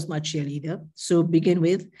father was my cheerleader, so begin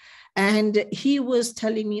with. And he was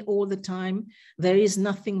telling me all the time, there is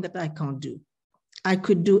nothing that I can't do. I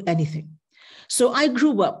could do anything. So I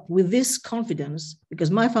grew up with this confidence because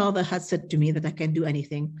my father had said to me that I can do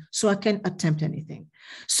anything, so I can attempt anything.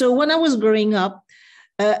 So when I was growing up,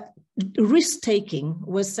 risk-taking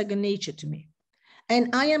was second nature to me.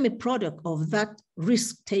 And I am a product of that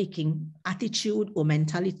risk-taking attitude or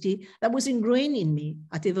mentality that was ingrained in me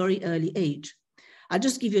at a very early age. I'll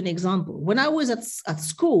just give you an example. When I was at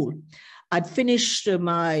school, I'd finished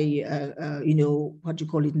my, what do you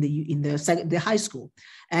call it, in the high school.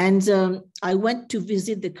 And I went to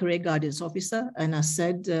visit the career guidance officer and I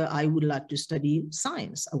said, I would like to study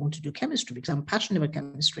science. I want to do chemistry because I'm passionate about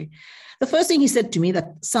chemistry. The first thing he said to me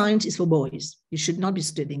that science is for boys. You should not be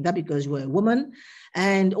studying that because you are a woman.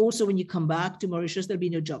 And also when you come back to Mauritius, there'll be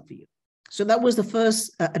no job for you. So that was the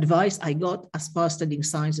first advice I got as far as studying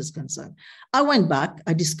science is concerned. I went back,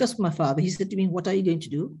 I discussed with my father. He said to me, what are you going to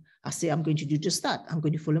do? I said, I'm going to do just that. I'm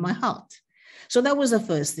going to follow my heart. So that was the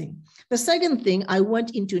first thing. The second thing, I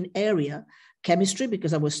went into an area, chemistry,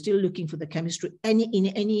 because I was still looking for the chemistry in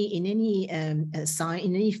any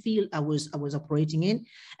field I was operating in.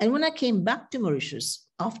 And when I came back to Mauritius,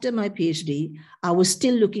 after my PhD, I was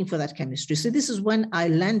still looking for that chemistry. So this is when I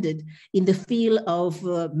landed in the field of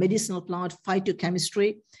medicinal plant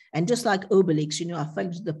phytochemistry. And just like Obelix, I fell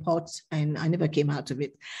into the pot and I never came out of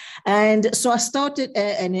it. And so I started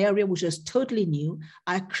an area which was totally new.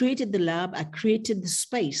 I created the lab, I created the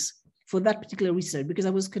space for that particular research because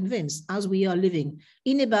I was convinced, as we are living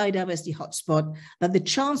in a biodiversity hotspot, that the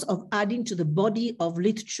chance of adding to the body of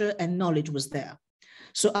literature and knowledge was there.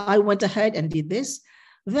 So I went ahead and did this.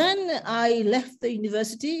 Then I left the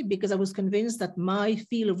university because I was convinced that my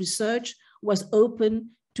field of research was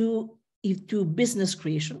open to business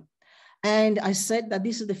creation. And I said that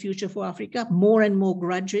this is the future for Africa. More and more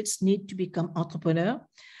graduates need to become entrepreneurs.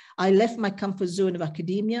 I left my comfort zone of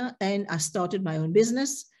academia and I started my own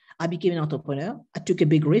business. I became an entrepreneur. I took a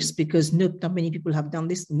big risk because not many people have done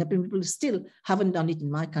this. Not many people still haven't done it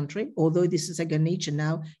in my country, although this is second nature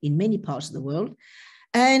now in many parts of the world.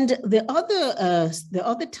 And the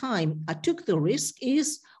other time I took the risk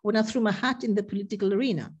is when I threw my hat in the political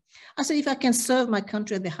arena. I said, if I can serve my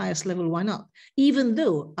country at the highest level, why not? Even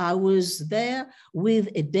though I was there with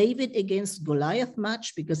a David against Goliath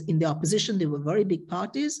match, because in the opposition, there were very big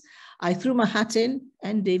parties, I threw my hat in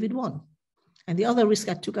and David won. And the other risk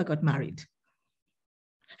I took, I got married.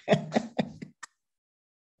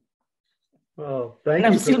 Well, thank you.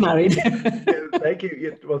 I'm still married. Thank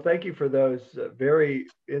you. Well, thank you for those very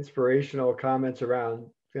inspirational comments around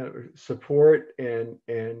support and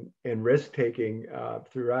risk-taking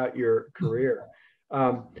throughout your career.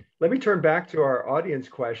 Let me turn back to our audience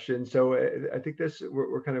question. So I think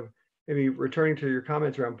we're kind of maybe returning to your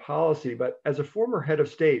comments around policy, but as a former head of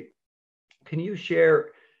state, can you share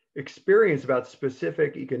experience about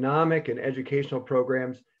specific economic and educational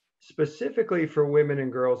programs specifically for women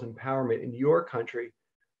and girls empowerment in your country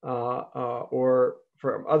or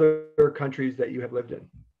from other countries that you have lived in?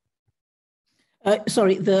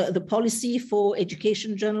 Sorry, the policy for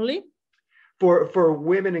education generally? For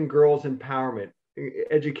women and girls empowerment,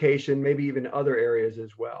 education, maybe even other areas as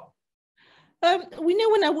well. We know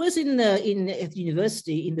when I was at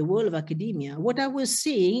university, in the world of academia, what I was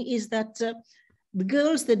seeing is that the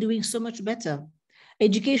girls, they're doing so much better.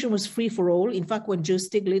 Education was free for all. In fact, when Joe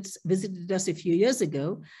Stiglitz visited us a few years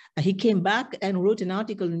ago, he came back and wrote an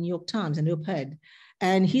article in the New York Times, an op-ed.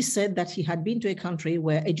 And he said that he had been to a country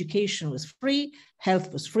where education was free,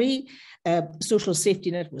 health was free, social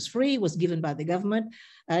safety net was free, was given by the government.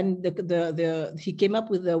 And he came up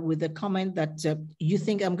with the comment that you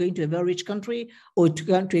think I'm going to a very rich country or to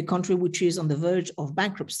go to a country which is on the verge of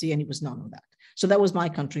bankruptcy, and it was none of that. So that was my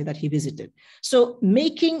country that he visited. So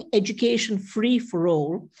making education free for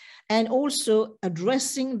all and also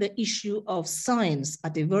addressing the issue of science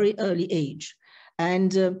at a very early age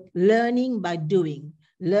and learning by doing,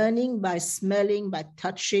 learning by smelling, by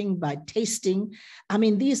touching, by tasting. I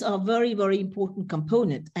mean, these are very, very important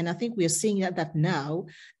components. And I think we are seeing that now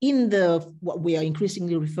in what we are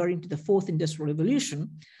increasingly referring to the fourth industrial revolution,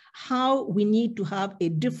 how we need to have a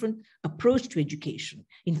different approach to education.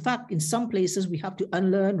 In fact, in some places, we have to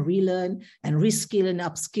unlearn, relearn, and reskill and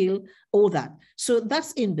upskill, all that. So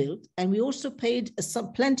that's inbuilt. And we also paid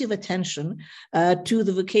plenty of attention to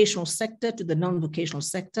the vocational sector, to the non-vocational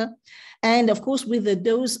sector. And of course, with the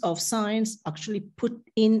dose of science actually put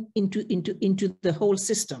into the whole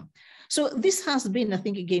system. So this has been, I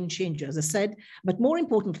think, a game changer, as I said, but more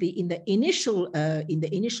importantly, in the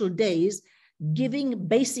initial days, giving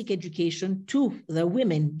basic education to the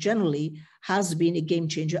women generally has been a game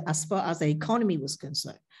changer as far as the economy was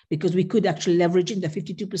concerned, because we could actually leverage in the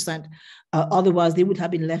 52%. Otherwise, they would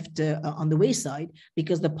have been left on the wayside,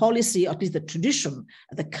 because the policy, at least the tradition,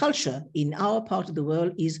 the culture in our part of the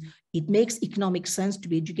world is it makes economic sense to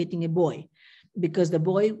be educating a boy, because the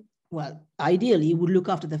boy, well, ideally would look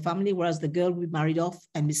after the family, whereas the girl would be married off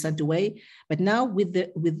and be sent away. But now with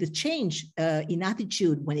the change in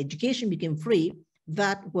attitude, when education became free,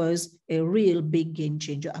 that was a real big game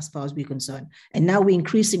changer as far as we're concerned. And now we're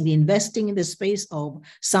increasingly investing in the space of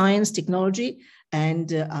science, technology, and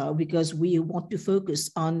because we want to focus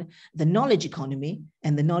on the knowledge economy,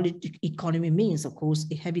 and the knowledge economy means, of course,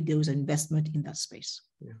 a heavy dose of investment in that space.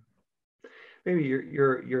 Yeah. Maybe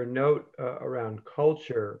your note around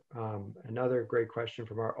culture, another great question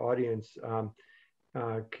from our audience.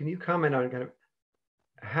 Can you comment on kind of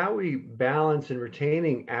how we balance in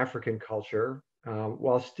retaining African culture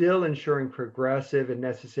while still ensuring progressive and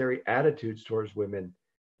necessary attitudes towards women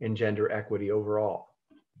and gender equity overall?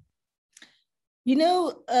 You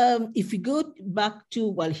know, if you go back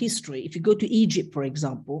to, history, if you go to Egypt, for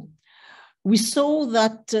example, we saw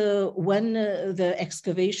that when the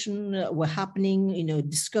excavation were happening,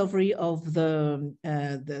 discovery of the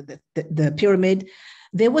pyramid,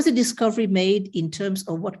 there was a discovery made in terms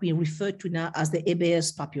of what we refer to now as the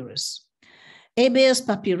Ebe's papyrus. Ebe's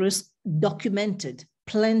papyrus documented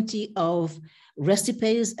plenty of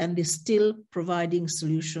recipes, and they're still providing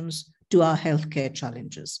solutions to our healthcare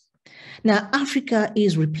challenges. Now, Africa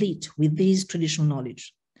is replete with these traditional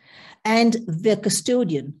knowledge. And the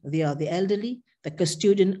custodian, they are the elderly, the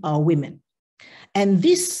custodian are women. And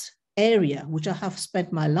this area, which I have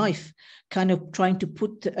spent my life kind of trying to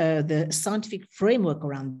put the scientific framework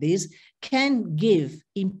around this, can give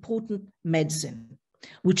important medicine,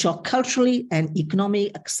 which are culturally and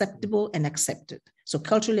economically acceptable and accepted. So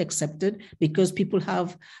culturally accepted because people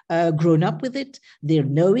have grown up with it, they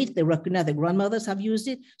know it, they recognize their grandmothers have used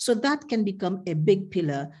it. So that can become a big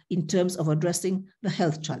pillar in terms of addressing the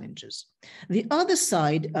health challenges. The other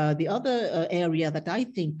side, the other area that I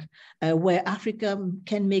think where Africa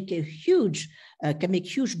can make huge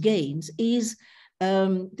gains is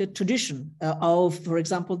the tradition of, for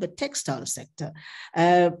example, the textile sector.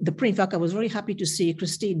 The print, in fact, I was very happy to see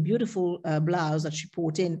Christine, beautiful blouse that she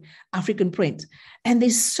brought in, African print. And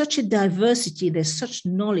there's such a diversity, there's such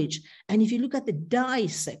knowledge. And if you look at the dye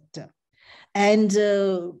sector, and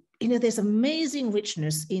there's amazing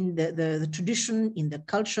richness in the tradition, in the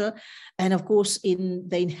culture, and of course, in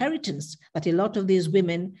the inheritance that a lot of these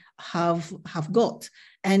women have got.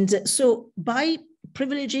 And so by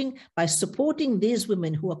privileging, by supporting these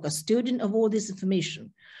women who are custodian of all this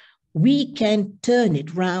information, we can turn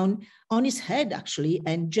it round on its head, actually,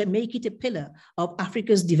 and make it a pillar of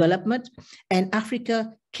Africa's development. And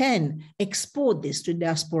Africa can export this to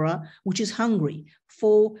diaspora, which is hungry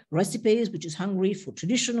for recipes, which is hungry for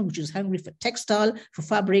tradition, which is hungry for textile, for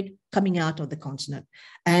fabric coming out of the continent.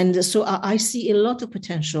 And so I see a lot of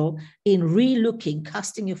potential in re-looking,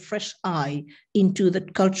 casting a fresh eye into the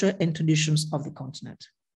culture and traditions of the continent.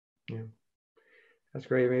 Yeah, that's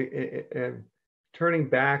great. Turning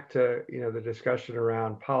back to the discussion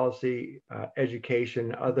around policy,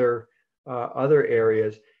 education, other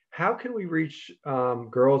areas, how can we reach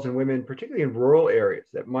girls and women, particularly in rural areas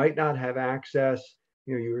that might not have access?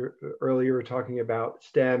 You earlier were talking about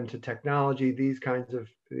STEM to technology, these kinds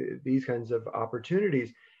of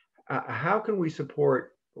opportunities. How can we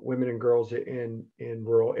support women and girls in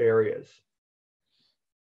rural areas?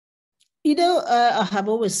 I have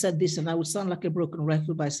always said this, and I would sound like a broken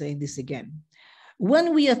record by saying this again.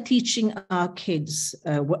 When we are teaching our kids,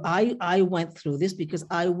 I went through this because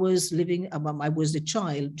I was a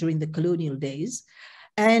child during the colonial days.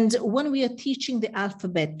 And when we are teaching the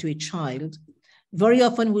alphabet to a child, very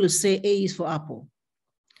often we'll say A is for apple.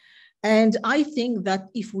 And I think that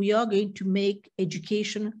if we are going to make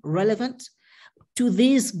education relevant to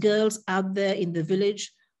these girls out there in the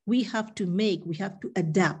village, we have to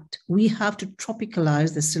adapt, we have to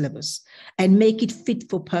tropicalize the syllabus and make it fit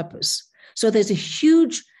for purpose. So there's a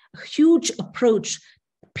huge approach,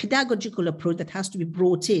 pedagogical approach that has to be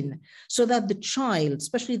brought in so that the child,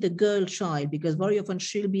 especially the girl child, because very often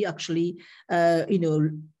she'll be actually,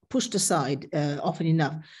 pushed aside often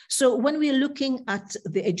enough. So when we're looking at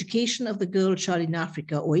the education of the girl child in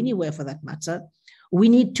Africa or anywhere for that matter, we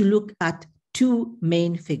need to look at two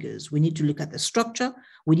main figures. We need to look at the structure,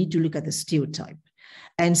 we need to look at the stereotype.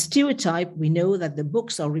 And stereotype, we know that the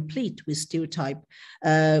books are replete with stereotype.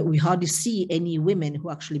 We hardly see any women who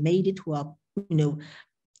actually made it, who are,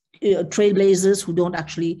 trailblazers, who don't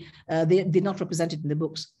actually, they're not represented in the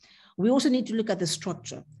books. We also need to look at the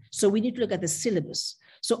structure. So we need to look at the syllabus.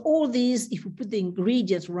 So all these, if we put the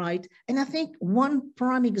ingredients right, and I think one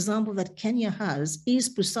prime example that Kenya has is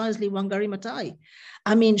precisely Wangari Maathai.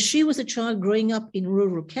 I mean, she was a child growing up in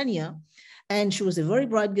rural Kenya, and she was a very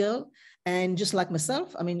bright girl. And just like myself,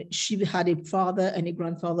 I mean, she had a father and a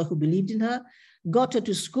grandfather who believed in her, got her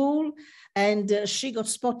to school, and she got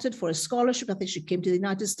spotted for a scholarship. I think she came to the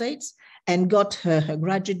United States and got her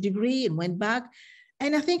graduate degree and went back.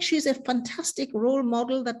 And I think she's a fantastic role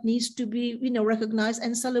model that needs to be, recognized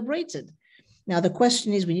and celebrated. Now, the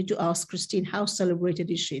question is, we need to ask Christine, how celebrated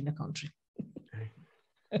is she in the country?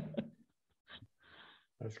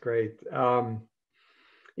 That's great.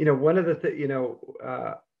 One of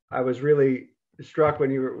the I was really struck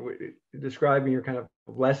when you were describing your kind of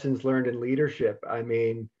lessons learned in leadership. I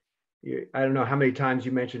mean, I don't know how many times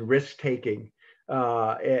you mentioned risk-taking.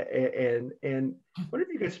 And I wonder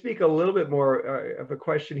if you could speak a little bit more of a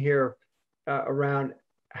question here around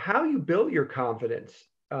how you built your confidence.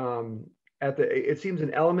 It seems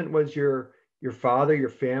an element was your father, your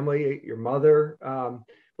family, your mother.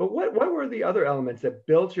 But what were the other elements that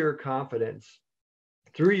built your confidence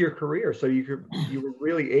through your career, so you were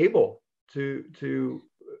really able to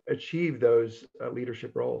achieve those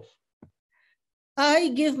leadership roles? I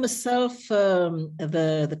give myself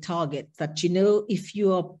the target that, if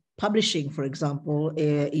you are publishing, for example,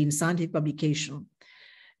 in scientific publication,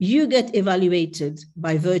 you get evaluated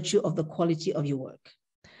by virtue of the quality of your work.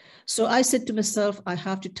 So I said to myself, I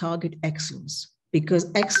have to target excellence,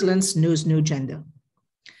 because excellence knows no gender.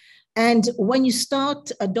 And when you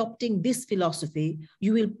start adopting this philosophy,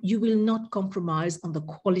 you will not compromise on the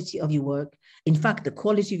quality of your work. In fact, the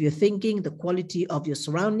quality of your thinking, the quality of your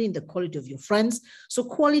surrounding, the quality of your friends. So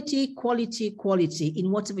quality, quality, quality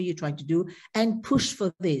in whatever you're trying to do, and push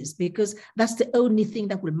for this, because that's the only thing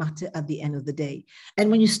that will matter at the end of the day. And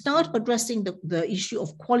when you start addressing the issue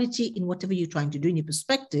of quality in whatever you're trying to do in your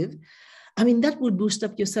perspective, I mean, that will boost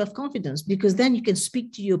up your self-confidence, because then you can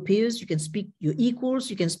speak to your peers, you can speak to your equals,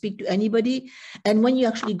 you can speak to anybody. And when you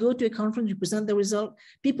actually go to a conference, you present the result,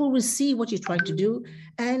 people will see what you're trying to do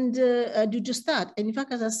and do just that. And in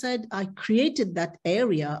fact, as I said, I created that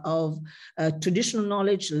area of traditional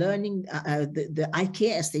knowledge, learning, the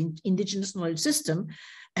IKS, the Indigenous Knowledge System.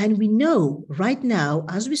 And we know right now,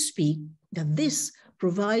 as we speak, that this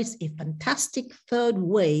provides a fantastic third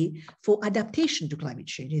way for adaptation to climate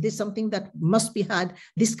change. It is something that must be had,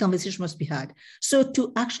 this conversation must be had. So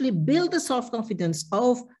to actually build the self-confidence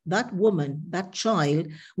of that woman, that child,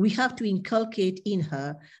 we have to inculcate in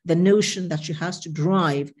her the notion that she has to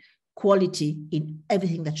drive quality in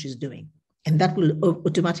everything that she's doing. And that will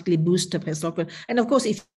automatically boost up her self-confidence. And of course,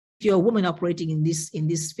 if you're a woman operating in this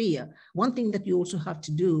sphere, one thing that you also have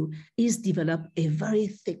to do is develop a very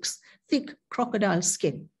thick crocodile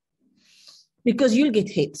skin, because you'll get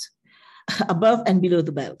hit above and below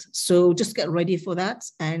the belt. So just get ready for that,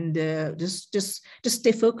 and just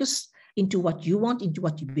stay focused into what you want, into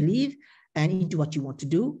what you believe, and into what you want to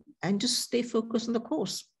do, and just stay focused on the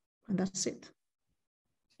course, and that's it.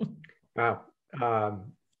 Wow,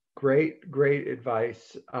 great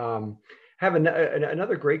advice. Have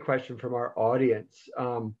another great question from our audience.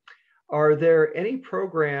 Are there any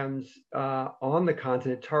programs on the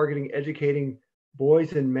continent targeting educating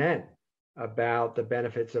boys and men about the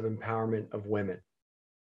benefits of empowerment of women?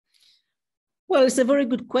 Well, it's a very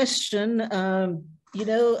good question.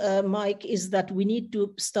 Mike, is that we need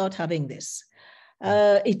to start having this.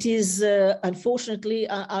 It is, unfortunately,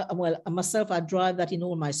 myself, I drive that in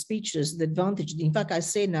all my speeches, the advantage. In fact, I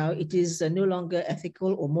say now it is no longer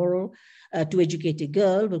ethical or moral to educate a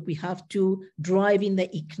girl, but we have to drive in the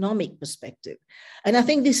economic perspective. And I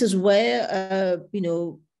think this is where,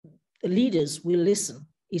 leaders will listen.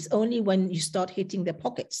 It's only when you start hitting their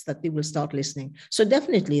pockets that they will start listening. So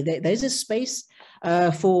definitely there is a space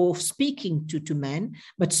for speaking to men,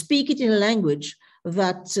 but speak it in a language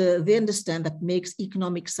that they understand that makes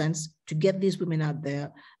economic sense to get these women out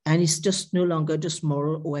there. And it's just no longer just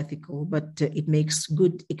moral or ethical, but it makes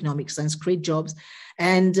good economic sense, create jobs,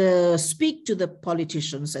 and speak to the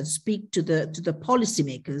politicians and speak to the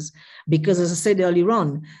policymakers, because as I said earlier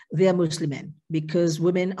on, they are mostly men, because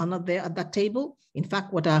women are not there at that table. In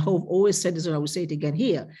fact, what I have always said is, and I will say it again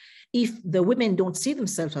here, if the women don't see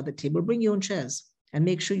themselves at the table, bring your own chairs and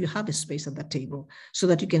make sure you have a space at that table so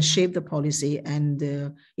that you can shape the policy and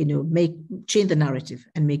change the narrative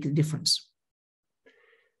and make a difference.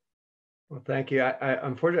 Well, thank you.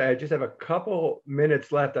 Unfortunately, I just have a couple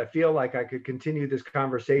minutes left. I feel like I could continue this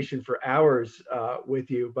conversation for hours with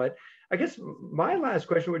you, but I guess my last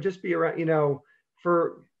question would just be around,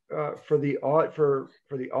 for the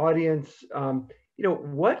audience,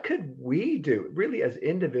 what could we do really as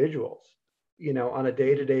individuals, on a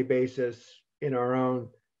day-to-day basis in our own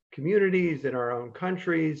communities, in our own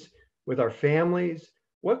countries, with our families?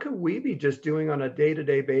 What could we be just doing on a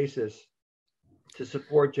day-to-day basis to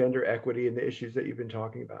support gender equity and the issues that you've been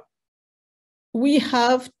talking about? We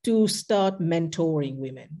have to start mentoring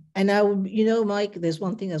women. And Mike, there's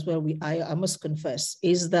one thing as well I must confess,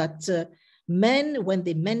 is that men, when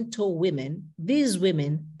they mentor women, these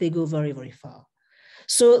women, they go very, very far.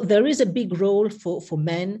 So there is a big role for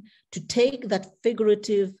men to take that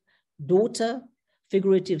figurative daughter,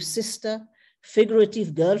 figurative sister,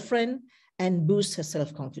 figurative girlfriend, and boost her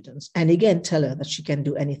self-confidence. And again, tell her that she can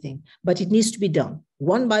do anything, but it needs to be done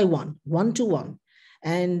one by one, one-to-one.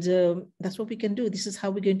 And that's what we can do. This is how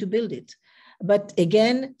we're going to build it. But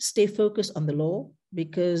again, stay focused on the law,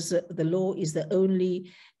 because the law is the only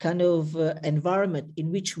kind of environment in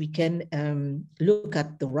which we can look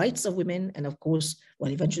at the rights of women and, of course,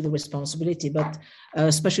 well, eventually the responsibility, but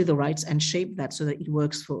especially the rights, and shape that so that it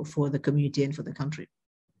works for the community and for the country.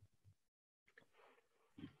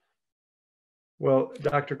 Well,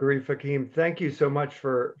 Dr. Gurib Fakim, thank you so much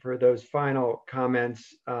for those final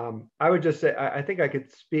comments. I would just say, I think I could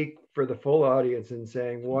speak for the full audience in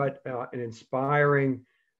saying what an inspiring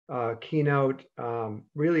keynote.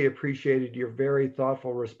 Really appreciated your very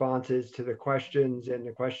thoughtful responses to the questions and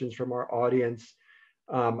the questions from our audience.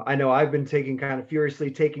 I know I've been furiously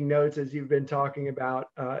taking notes as you've been talking about,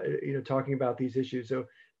 talking about these issues. So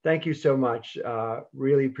thank you so much.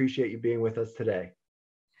 Really appreciate you being with us today.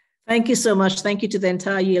 Thank you so much. Thank you to the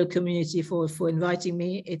entire Yale community for inviting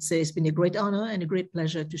me. It's been a great honor and a great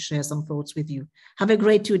pleasure to share some thoughts with you. Have a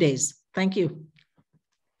great 2 days. Thank you.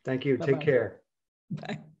 Thank you. Bye-bye. Take care.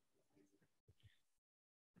 Bye.